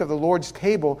partake of the Lord's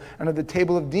table and of the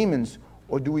table of demons.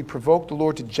 Or do we provoke the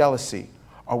Lord to jealousy?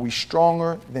 Are we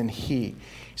stronger than he? He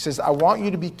says, I want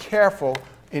you to be careful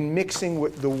in mixing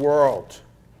with the world.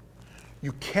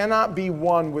 You cannot be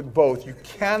one with both. You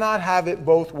cannot have it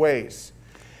both ways.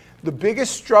 The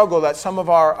biggest struggle that some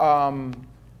of our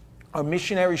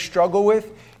missionaries struggle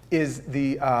with is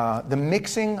the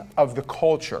mixing of the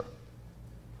culture.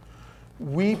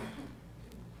 We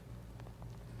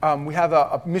have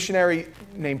a missionary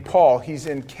named Paul. He's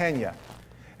in Kenya.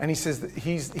 And he says that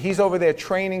he's over there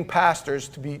training pastors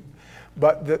to be,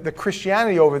 but the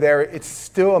Christianity over there, it's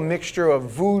still a mixture of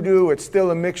voodoo. It's still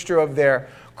a mixture of their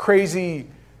crazy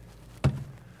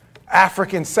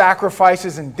African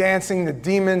sacrifices and dancing the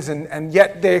demons, and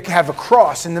yet they have a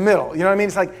cross in the middle. You know what I mean?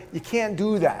 It's like, you can't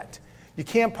do that. You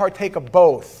can't partake of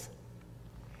both.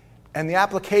 And the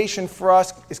application for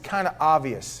us is kind of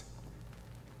obvious.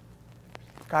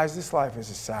 Guys, this life is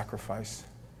a sacrifice.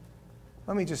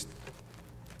 Let me just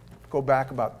go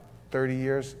back about 30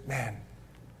 years. Man,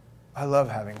 I love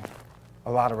having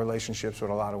a lot of relationships with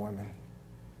a lot of women.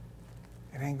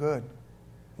 It ain't good.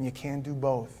 And you can't do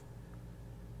both.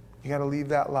 You got to leave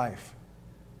that life.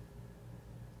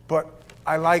 But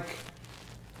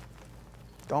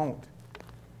don't.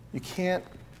 You can't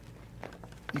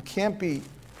be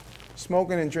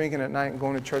smoking and drinking at night and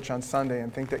going to church on Sunday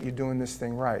and think that you're doing this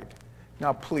thing right.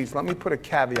 Now, please, let me put a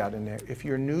caveat in there. If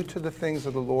you're new to the things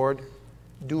of the Lord,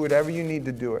 do whatever you need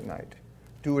to do at night.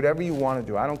 Do whatever you want to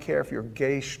do. I don't care if you're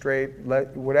gay, straight,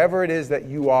 whatever it is that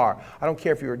you are. I don't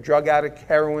care if you're a drug addict,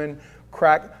 heroin,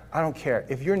 crack. I don't care.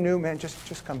 If you're new, man,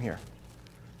 just come here.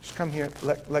 Just come here.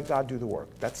 Let God do the work.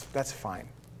 That's fine.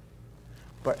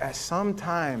 But at some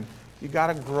time, you got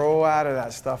to grow out of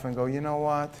that stuff and go, you know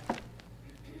what?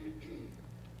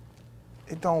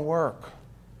 It don't work.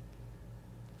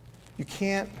 You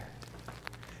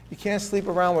can't sleep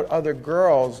around with other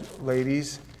girls,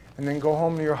 ladies, and then go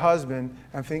home to your husband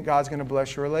and think God's going to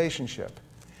bless your relationship.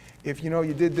 If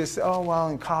you did this,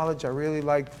 in college I really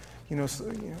liked,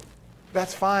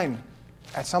 that's fine.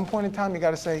 At some point in time you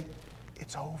got to say,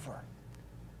 it's over.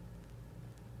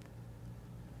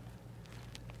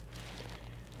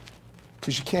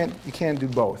 Because you can't do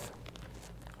both.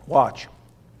 Watch.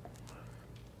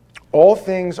 All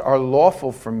things are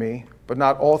lawful for me, but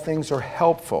not all things are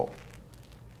helpful.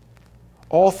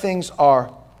 All things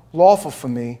are lawful for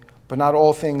me, but not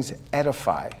all things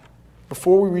edify.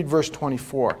 Before we read verse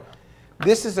 24,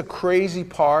 this is a crazy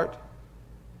part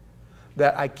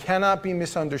that I cannot be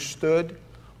misunderstood,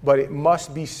 but it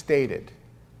must be stated.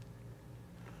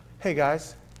 Hey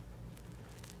guys,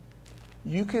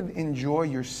 you could enjoy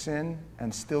your sin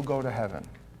and still go to heaven.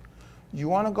 You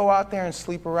want to go out there and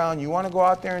sleep around, you want to go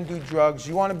out there and do drugs,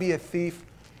 you want to be a thief,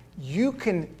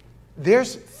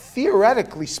 there's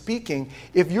theoretically speaking,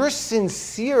 if you're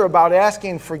sincere about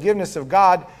asking forgiveness of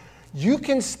God, you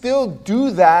can still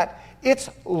do that. It's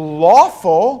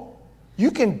lawful.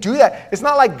 You can do that. It's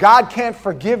not like God can't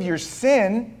forgive your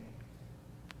sin.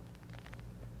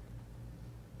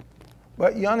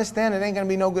 But you understand it ain't going to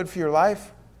be no good for your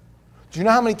life. Do you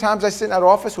know how many times I sit in that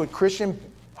office with Christian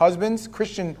husbands,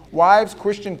 Christian wives,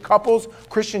 Christian couples,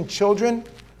 Christian children,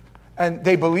 and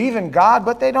they believe in God,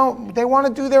 but they want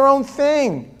to do their own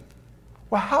thing.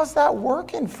 Well, how's that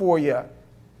working for you?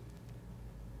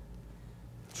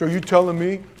 So you telling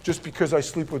me just because I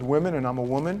sleep with women and I'm a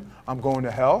woman, I'm going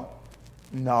to hell?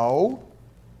 No.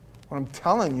 What I'm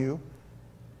telling you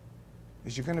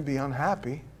is you're going to be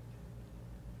unhappy.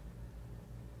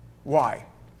 Why?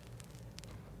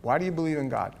 Why do you believe in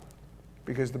God?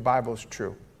 Because the Bible is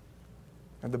true.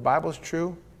 And the Bible is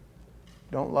true,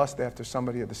 don't lust after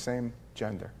somebody of the same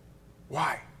gender.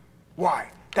 Why? Why?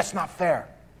 That's not fair.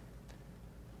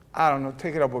 I don't know.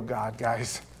 Take it up with God,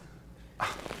 guys.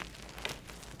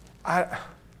 I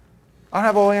don't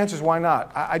have all the answers. Why not?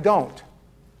 I don't.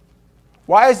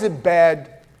 Why is it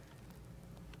bad?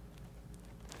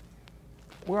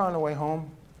 We're on the way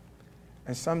home,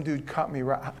 and some dude cut me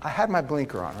right. I had my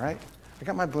blinker on, right? I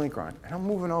got my blinker on, and I'm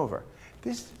moving over.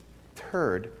 This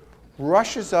turd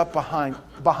rushes up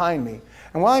behind me,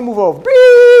 and while I move over,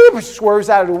 beep, swerves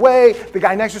out of the way. The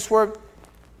guy next to swerve.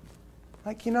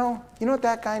 Like, you know what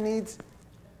that guy needs?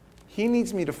 He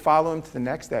needs me to follow him to the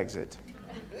next exit,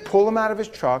 pull him out of his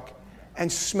truck,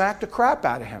 and smack the crap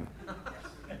out of him.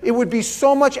 It would be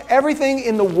so much, everything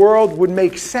in the world would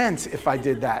make sense if I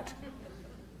did that.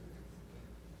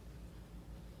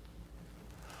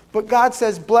 But God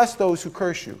says, bless those who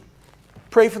curse you.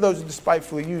 Pray for those who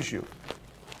despitefully use you.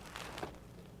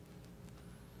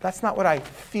 That's not what I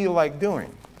feel like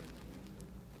doing.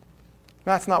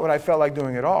 That's not what I felt like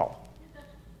doing at all.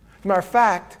 As a matter of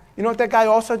fact, you know what that guy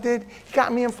also did? He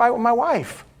got me in a fight with my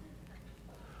wife.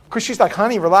 Because she's like,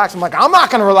 honey, relax. I'm like, I'm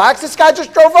not going to relax. This guy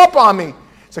just drove up on me.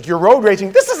 It's like, you're road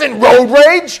raging. This isn't road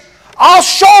rage. I'll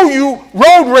show you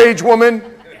road rage, woman.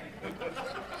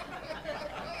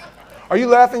 Are you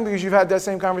laughing because you've had that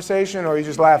same conversation, or are you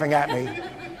just laughing at me?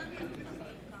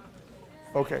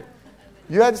 Okay.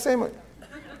 You had the same one.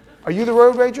 Are you the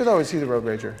road rager, though, or is he the road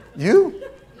rager? You?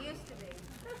 Used to be.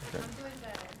 Okay. I'm doing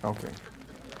better. Okay.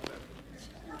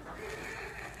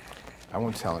 I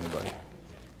won't tell anybody.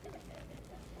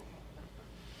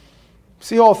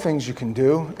 See all things you can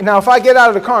do. Now, if I get out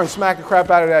of the car and smack the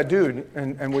crap out of that dude,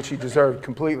 and which he deserved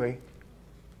completely,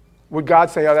 would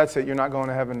God say, oh, that's it, you're not going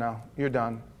to heaven now, you're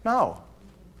done? No.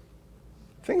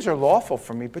 Things are lawful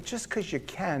for me, but just because you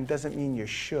can doesn't mean you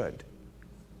should.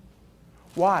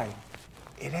 Why?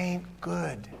 It ain't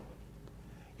good.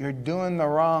 You're doing the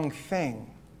wrong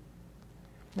thing.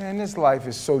 Man, this life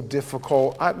is so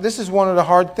difficult. This is one of the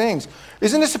hard things.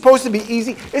 Isn't it supposed to be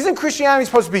easy? Isn't Christianity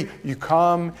supposed to be, you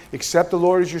come, accept the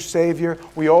Lord as your Savior,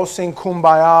 we all sing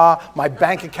Kumbaya, my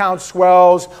bank account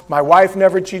swells, my wife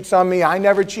never cheats on me, I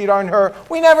never cheat on her,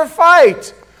 we never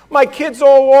fight. My kids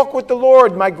all walk with the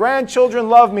Lord, my grandchildren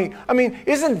love me. I mean,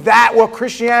 isn't that what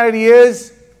Christianity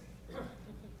is?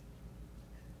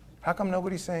 How come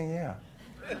nobody's saying yeah?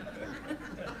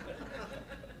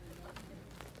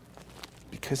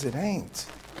 Because it ain't.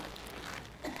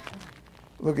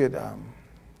 Look at,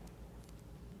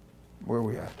 where are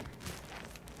we at?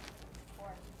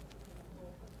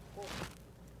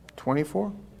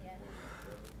 24? Yeah.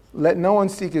 Let no one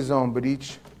seek his own, but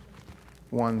each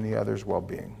one the other's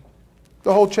well-being.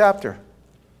 The whole chapter.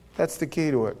 That's the key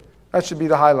to it. That should be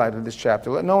the highlight of this chapter.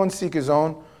 Let no one seek his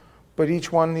own, but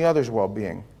each one the other's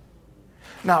well-being.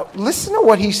 Now, listen to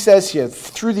what he says here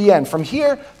through the end. From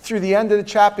here through the end of the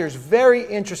chapter is very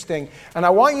interesting. And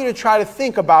I want you to try to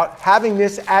think about having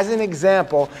this as an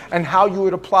example and how you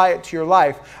would apply it to your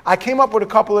life. I came up with a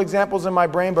couple of examples in my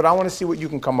brain, but I want to see what you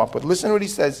can come up with. Listen to what he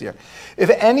says here.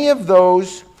 If any of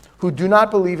those who do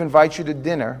not believe invite you to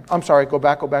dinner, go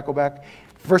back.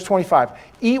 Verse 25,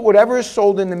 eat whatever is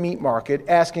sold in the meat market,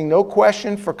 asking no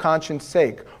question for conscience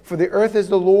sake. For the earth is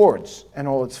the Lord's and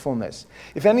all its fullness.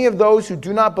 If any of those who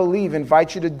do not believe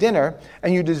invite you to dinner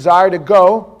and you desire to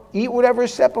go, eat whatever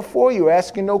is set before you,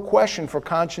 asking no question for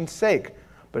conscience sake.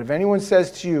 But if anyone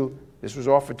says to you, this was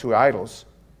offered to idols,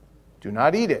 do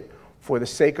not eat it for the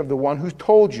sake of the one who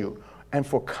told you and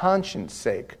for conscience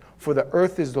sake. For the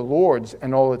earth is the Lord's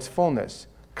and all its fullness.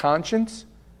 Conscience?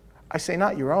 I say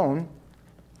not your own,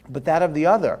 but that of the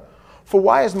other. For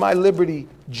why is my liberty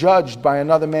judged by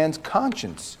another man's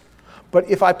conscience? But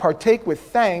if I partake with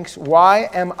thanks, why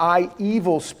am I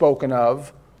evil spoken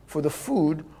of for the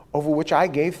food over which I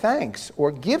gave thanks,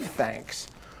 or give thanks?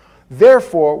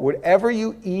 Therefore, whatever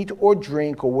you eat or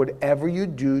drink, or whatever you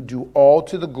do, do all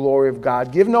to the glory of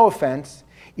God. Give no offense,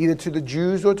 either to the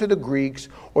Jews or to the Greeks,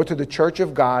 or to the church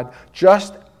of God,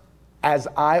 just as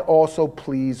I also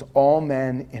please all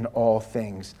men in all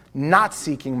things, not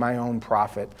seeking my own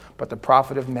profit, but the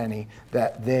profit of many,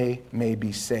 that they may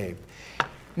be saved.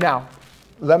 Now,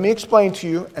 let me explain to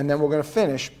you, and then we're going to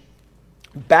finish.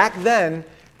 Back then,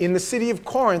 in the city of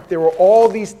Corinth, there were all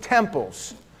these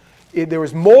temples. There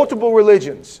was multiple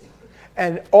religions,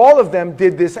 and all of them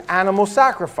did this animal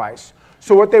sacrifice.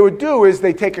 So what they would do is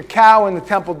they'd take a cow in the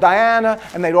temple Diana,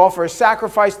 and they'd offer a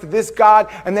sacrifice to this god,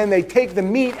 and then they'd take the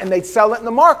meat and they'd sell it in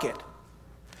the market.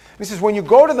 He says, when you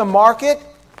go to the market,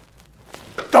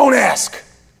 don't ask.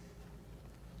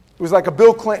 It was like a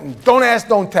Bill Clinton, don't ask,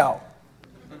 don't tell.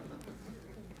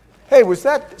 Hey, was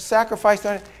that sacrifice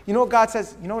done? You know what God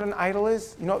says? You know what an idol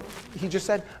is? You know, he just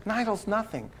said, an idol's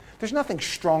nothing. There's nothing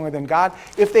stronger than God.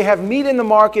 If they have meat in the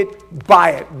market,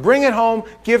 buy it. Bring it home.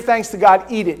 Give thanks to God.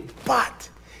 Eat it. But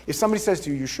if somebody says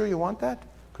to you, you sure you want that?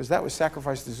 Because that was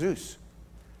sacrificed to Zeus.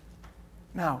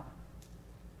 Now,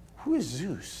 who is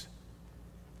Zeus?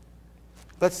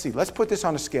 Let's see. Let's put this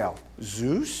on a scale.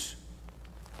 Zeus,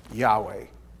 Yahweh.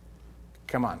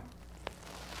 Come on.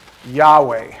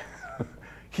 Yahweh.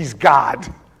 He's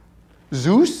God.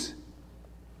 Zeus,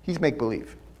 he's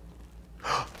make-believe.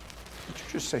 Did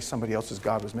you just say somebody else's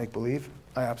God was make-believe?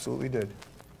 I absolutely did.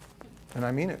 And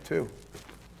I mean it too.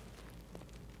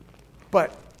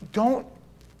 But don't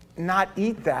not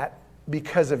eat that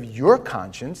because of your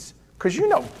conscience, because you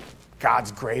know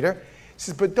God's greater. He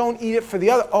says, but don't eat it for the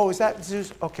other. Oh, is that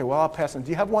Zeus? Okay, well, I'll pass on.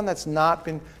 Do you have one that's not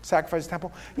been sacrificed in the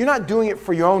temple? You're not doing it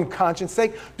for your own conscience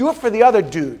sake. Do it for the other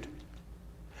dude.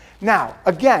 Now,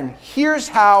 again, here's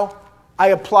how I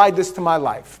applied this to my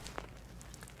life.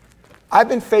 I've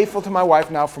been faithful to my wife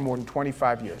now for more than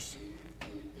 25 years.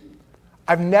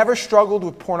 I've never struggled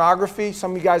with pornography.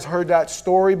 Some of you guys heard that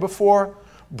story before.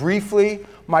 Briefly,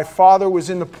 my father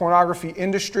was in the pornography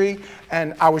industry,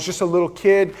 and I was just a little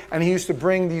kid, and he used to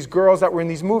bring these girls that were in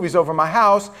these movies over my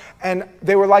house, and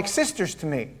they were like sisters to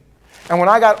me. And when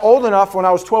I got old enough, when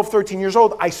I was 12, 13 years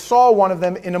old, I saw one of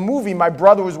them in a movie my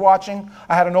brother was watching.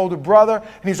 I had an older brother,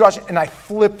 and he was watching, and I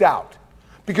flipped out.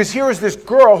 Because here is this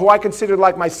girl who I considered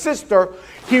like my sister.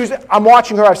 I'm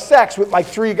watching her have sex with like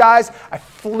 3 guys. I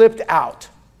flipped out.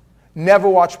 Never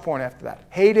watched porn after that.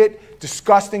 Hate it.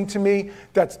 Disgusting to me.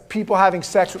 That's people having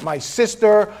sex with my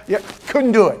sister. Yeah,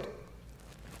 couldn't do it.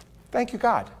 Thank you,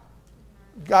 God.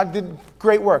 God did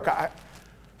great work.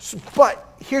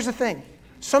 But here's the thing.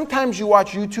 Sometimes you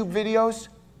watch YouTube videos,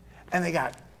 and they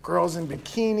got girls in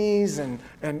bikinis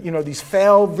and you know, these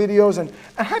fail videos, and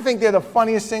I think they're the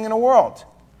funniest thing in the world.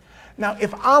 Now,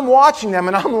 if I'm watching them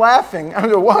and I'm laughing, I'm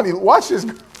going to watch this.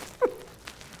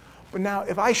 But now,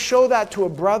 if I show that to a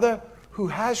brother who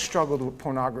has struggled with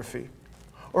pornography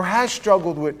or has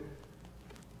struggled with...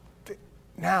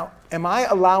 Now, am I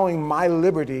allowing my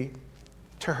liberty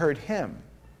to hurt him?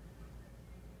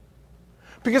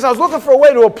 Because I was looking for a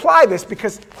way to apply this,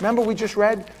 because remember we just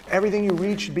read, everything you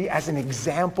read should be as an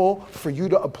example for you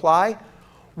to apply.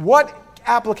 What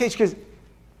application? Because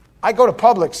I go to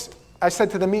Publix. I said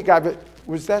to the meat guy, but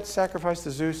was that sacrifice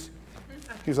to Zeus?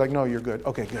 He was like, no, you're good.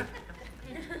 Okay, good.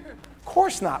 Of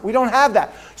course not. We don't have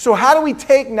that. So how do we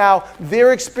take now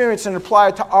their experience and apply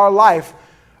it to our life?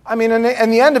 I mean, and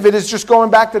the end of it is just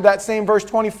going back to that same verse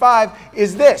 25,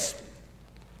 is this.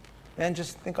 And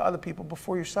just think of other people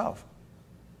before yourself.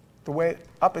 The way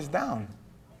up is down.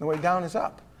 The way down is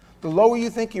up. The lower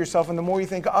you think of yourself and the more you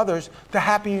think of others, the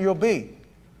happier you'll be.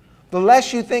 The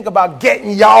less you think about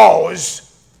getting yours,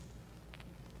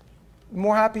 the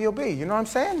more happy you'll be. You know what I'm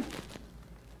saying?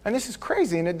 And this is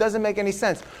crazy, and it doesn't make any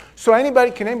sense. So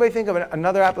can anybody think of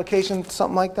another application,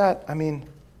 something like that? I mean,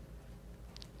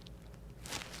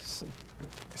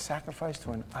 sacrifice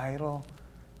to an idol.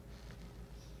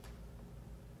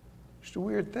 It's a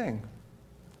weird thing.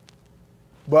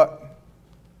 But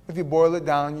if you boil it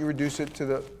down, you reduce it to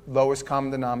the lowest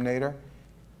common denominator.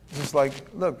 It's just like,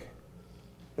 look,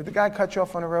 if the guy cuts you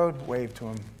off on the road, wave to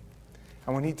him.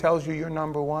 And when he tells you you're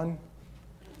number one,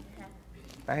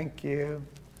 thank you.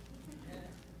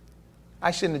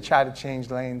 I shouldn't have tried to change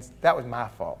lanes. That was my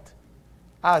fault.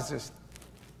 I was just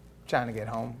trying to get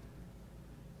home.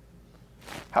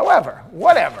 However,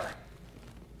 whatever.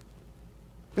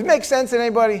 Does it make sense to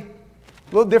anybody?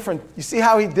 A little different. You see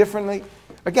how he differently...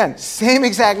 Again, same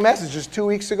exact message just 2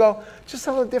 weeks ago. Just a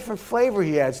little different flavor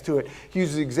he adds to it. He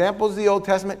uses examples of the Old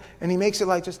Testament, and he makes it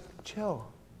like just chill.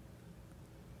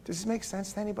 Does this make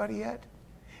sense to anybody yet?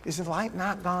 Is the light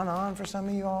not gone on for some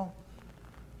of you all?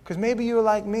 Because maybe you were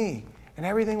like me, and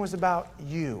everything was about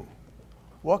you.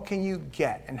 What can you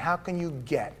get, and how can you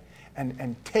get?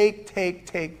 And take.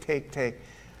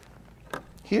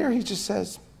 Here he just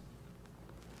says,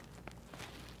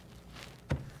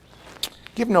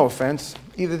 give no offense,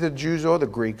 either to the Jews or the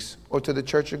Greeks, or to the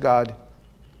church of God,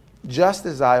 just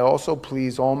as I also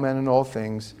please all men in all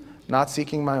things, not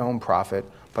seeking my own profit,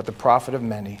 but the profit of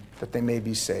many, that they may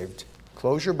be saved.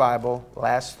 Close your Bible,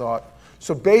 last thought.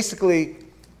 So basically,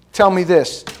 tell me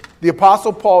this. The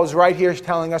Apostle Paul is right here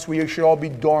telling us we should all be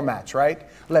doormats, right?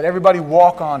 Let everybody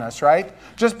walk on us, right?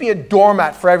 Just be a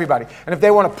doormat for everybody. And if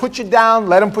they want to put you down,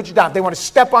 let them put you down. If they want to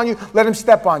step on you, let them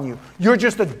step on you. You're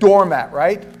just a doormat,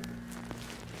 right?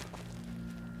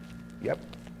 Yep.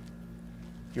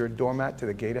 You're a doormat to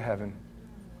the gate of heaven.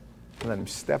 Let them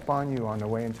step on you on the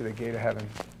way into the gate of heaven.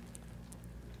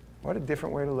 What a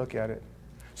different way to look at it.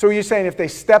 So you're saying if they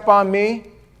step on me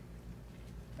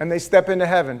and they step into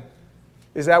heaven,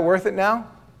 is that worth it now?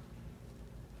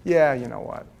 Yeah, you know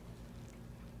what?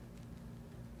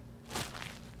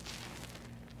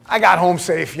 I got home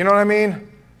safe, you know what I mean?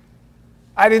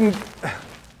 That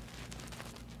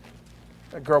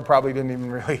girl probably didn't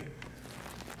even really...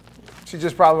 She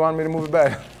just probably wanted me to move to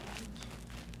bed.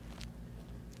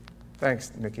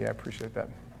 Thanks, Mickey. I appreciate that.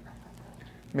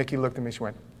 Mickey looked at me. She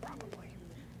went, probably.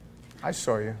 I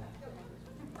saw you.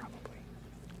 Probably.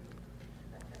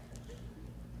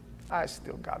 I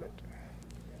still got it.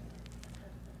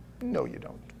 No, you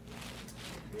don't.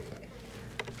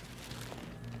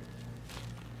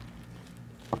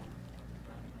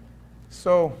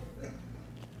 So,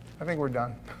 I think we're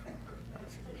done.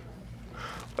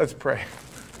 Let's pray.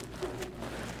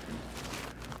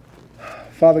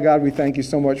 Father God, we thank you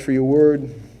so much for your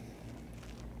word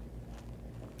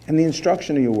and the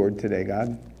instruction of your word today,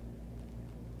 God.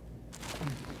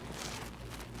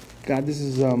 God, this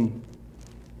is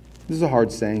a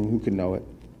hard saying. Who can know it?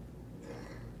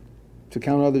 To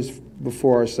count others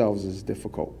before ourselves is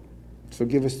difficult. So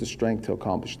give us the strength to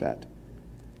accomplish that.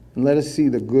 And let us see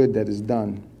the good that is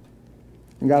done.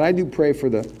 And God, I do pray for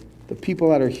the people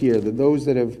that are here, those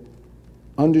that have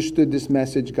understood this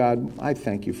message. God, I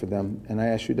thank you for them, and I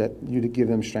ask you to give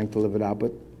them strength to live it out.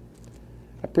 But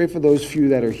I pray for those few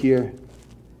that are here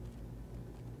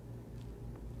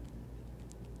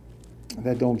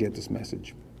that don't get this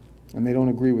message, and they don't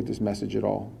agree with this message at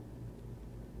all.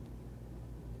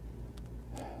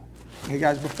 Hey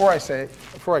guys, before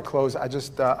I close,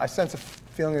 I sense a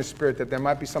feeling in the spirit that there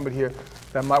might be somebody here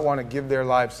that might want to give their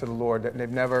lives to the Lord, that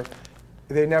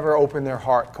they never opened their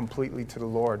heart completely to the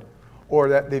Lord, or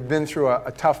that they've been through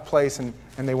a tough place and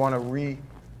they want to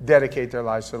rededicate their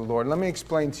lives to the Lord. Let me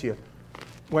explain to you.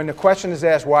 When the question is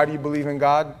asked, why do you believe in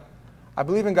God? I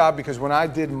believe in God because when I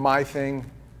did my thing,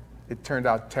 it turned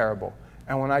out terrible.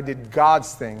 And when I did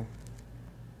God's thing,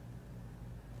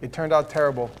 It turned out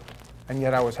terrible, and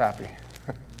yet I was happy.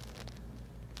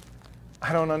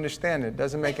 I don't understand it. It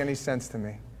doesn't make any sense to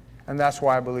me. And that's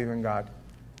why I believe in God.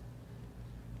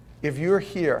 If you're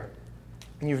here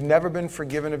and you've never been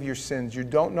forgiven of your sins, you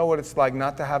don't know what it's like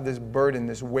not to have this burden,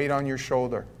 this weight on your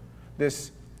shoulder,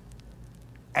 this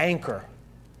anchor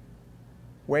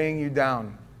weighing you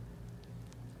down.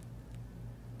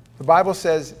 The Bible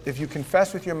says if you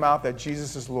confess with your mouth that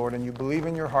Jesus is Lord and you believe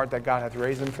in your heart that God hath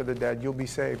raised him from the dead, you'll be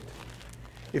saved.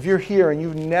 If you're here and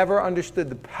you've never understood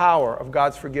the power of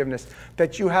God's forgiveness,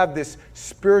 that you have this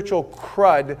spiritual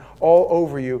crud all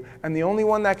over you, and the only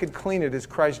one that could clean it is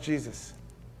Christ Jesus.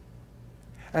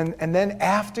 And then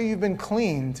after you've been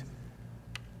cleaned,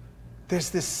 there's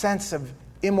this sense of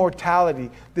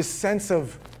immortality, this sense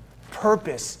of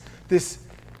purpose, this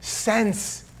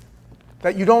sense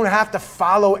that you don't have to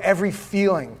follow every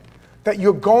feeling, that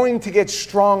you're going to get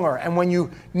stronger, and when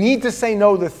you need to say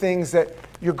no to things, that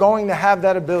you're going to have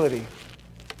that ability.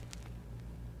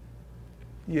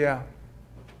 Yeah.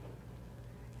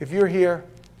 If you're here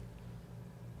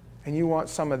and you want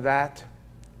some of that,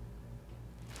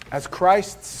 as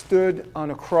Christ stood on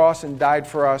a cross and died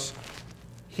for us,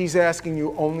 he's asking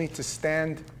you only to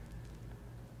stand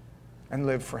and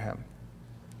live for him.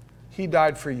 He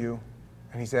died for you,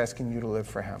 and he's asking you to live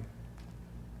for him.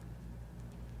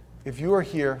 If you are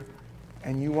here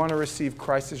and you want to receive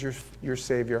Christ as your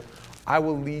Savior, I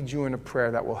will lead you in a prayer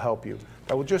that will help you,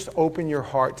 that will just open your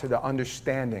heart to the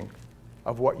understanding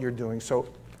of what you're doing. So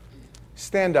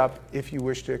stand up if you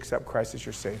wish to accept Christ as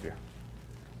your Savior.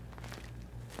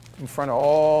 In front of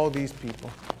all these people.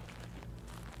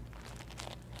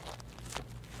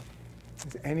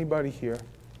 Is anybody here?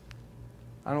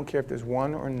 I don't care if there's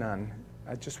one or none.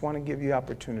 I just want to give you the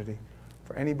opportunity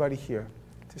for anybody here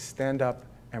to stand up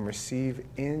and receive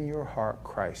in your heart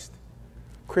Christ.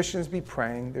 Christians, be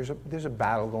praying. There's a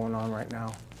battle going on right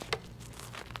now.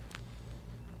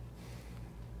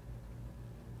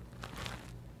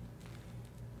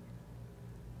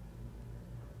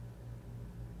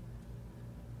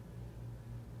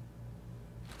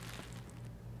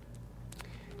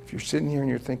 If you're sitting here and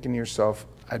you're thinking to yourself,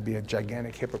 I'd be a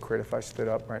gigantic hypocrite if I stood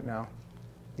up right now.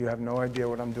 You have no idea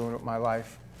what I'm doing with my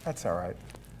life. That's all right.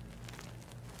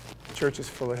 The church is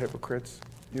full of hypocrites.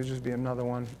 You'll just be another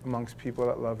one amongst people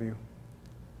that love you.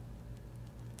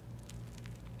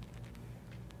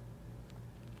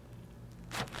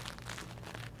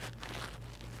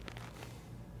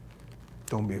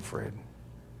 Don't be afraid.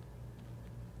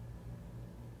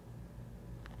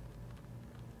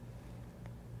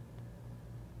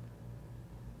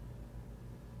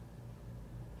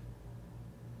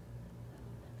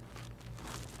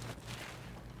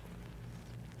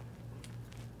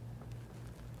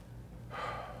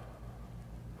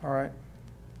 All right.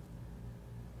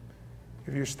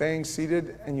 If you're staying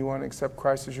seated and you want to accept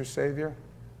Christ as your Savior,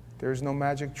 there's no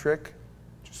magic trick.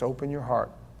 Just open your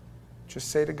heart. Just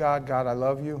say to God, God, I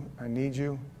love you. I need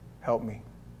you. Help me.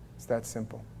 It's that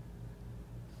simple.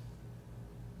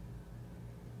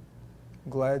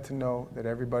 I'm glad to know that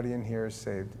everybody in here is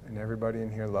saved and everybody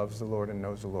in here loves the Lord and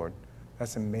knows the Lord.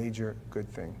 That's a major good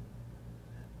thing.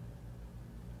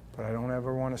 But I don't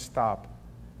ever want to stop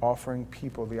offering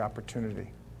people the opportunity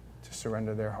to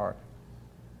surrender their heart.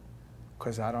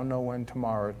 Because I don't know when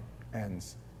tomorrow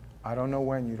ends. I don't know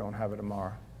when you don't have it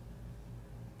tomorrow.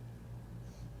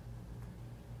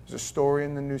 There's a story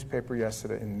in the newspaper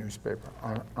yesterday,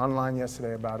 online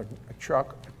yesterday about a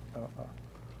truck, a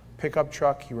pickup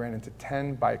truck. He ran into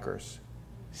 10 bikers,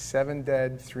 7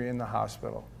 dead, 3 in the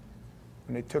hospital.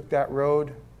 When they took that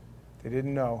road, they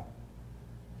didn't know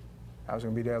that was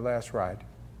going to be their last ride.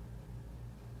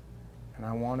 And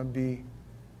I want to be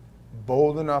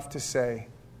bold enough to say,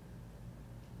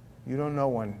 you don't know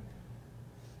when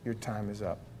your time is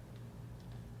up.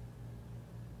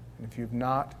 And if you've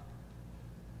not,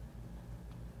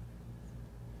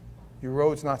 your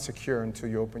road's not secure until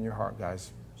you open your heart,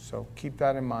 guys. So keep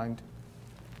that in mind.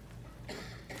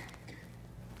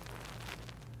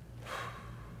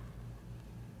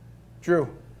 Drew,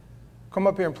 come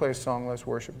up here and play a song. Let's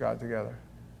worship God together.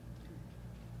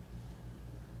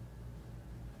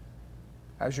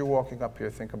 As you're walking up here,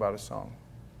 think about a song.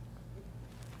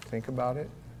 Think about it.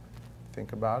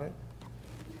 Think about it.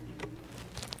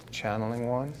 Channeling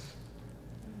one.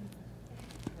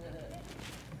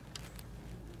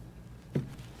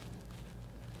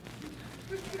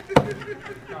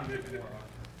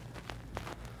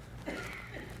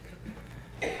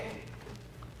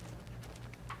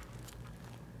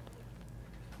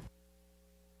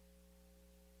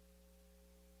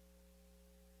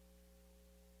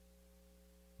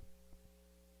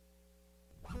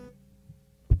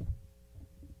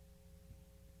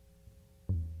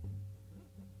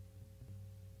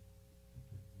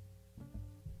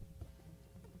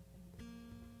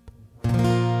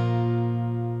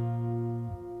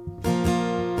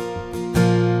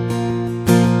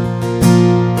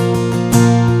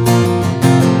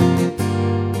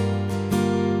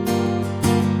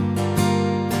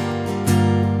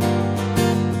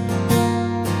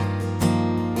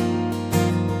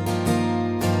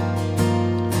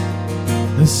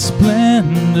 the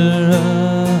splendor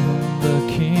of the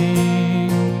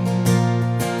King,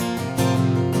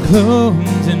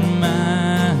 clothed in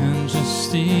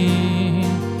majesty.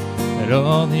 Let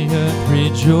all the earth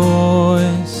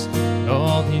rejoice, let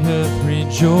all the earth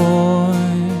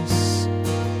rejoice.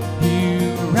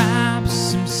 He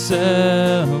wraps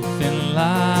himself in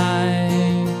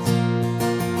light,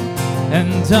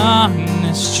 and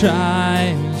darkness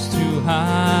tries to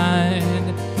hide.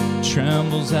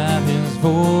 Trembles at his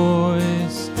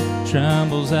voice,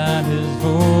 trembles at his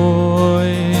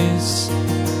voice.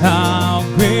 How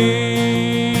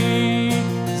great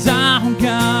is our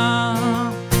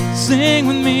God? Sing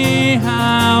with me,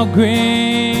 how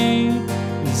great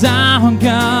is our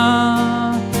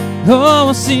God? Oh,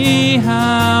 we'll see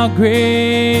how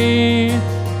great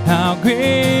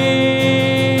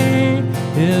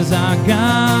is our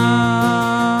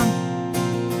God.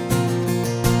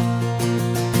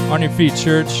 On your feet,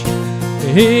 church.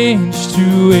 Age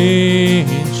to age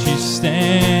he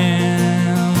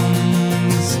stands,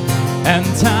 and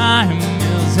time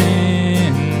is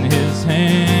in his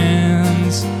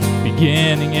hands.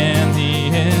 Beginning and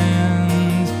the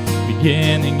end,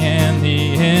 beginning and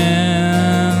the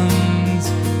end.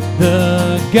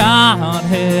 The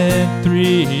Godhead,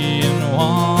 3 in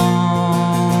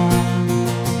 1.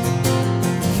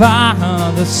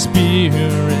 Father,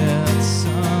 Spirit,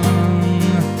 Son,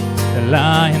 the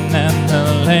Lion and the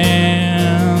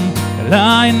Lamb, the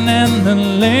Lion and the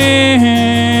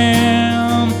Lamb.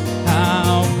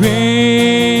 How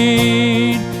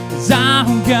great is our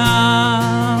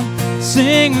God?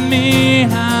 Sing with me,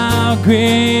 how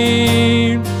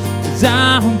great is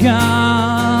our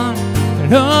God?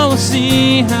 And oh, we'll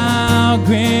see how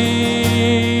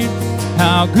great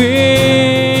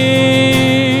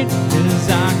is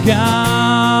our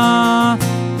God.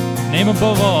 Name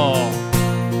above all.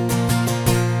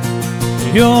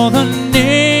 You're the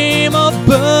name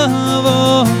above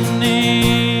all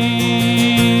names,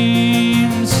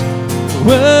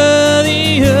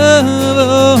 worthy of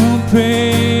all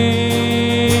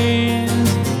praise.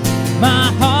 My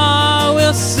heart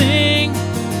will sing,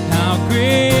 how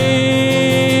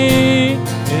great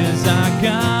is our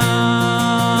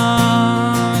God.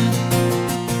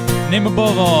 Name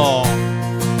above all.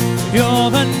 You're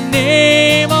the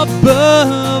name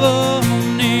above all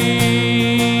names,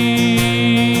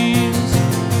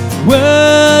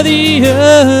 worthy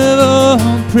of all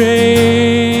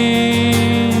praise.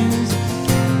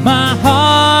 My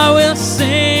heart will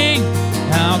sing,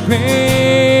 how great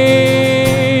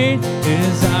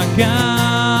is our God,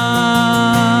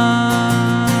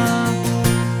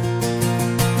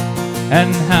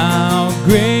 and how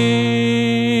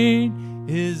great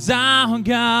is our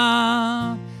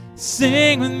God.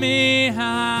 Sing with me,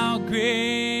 how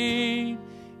great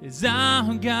is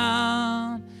our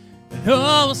God. And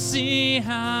oh, we'll see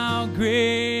how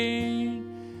great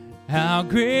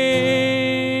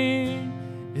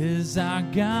is our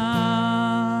God.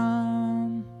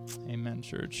 Amen,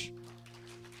 church.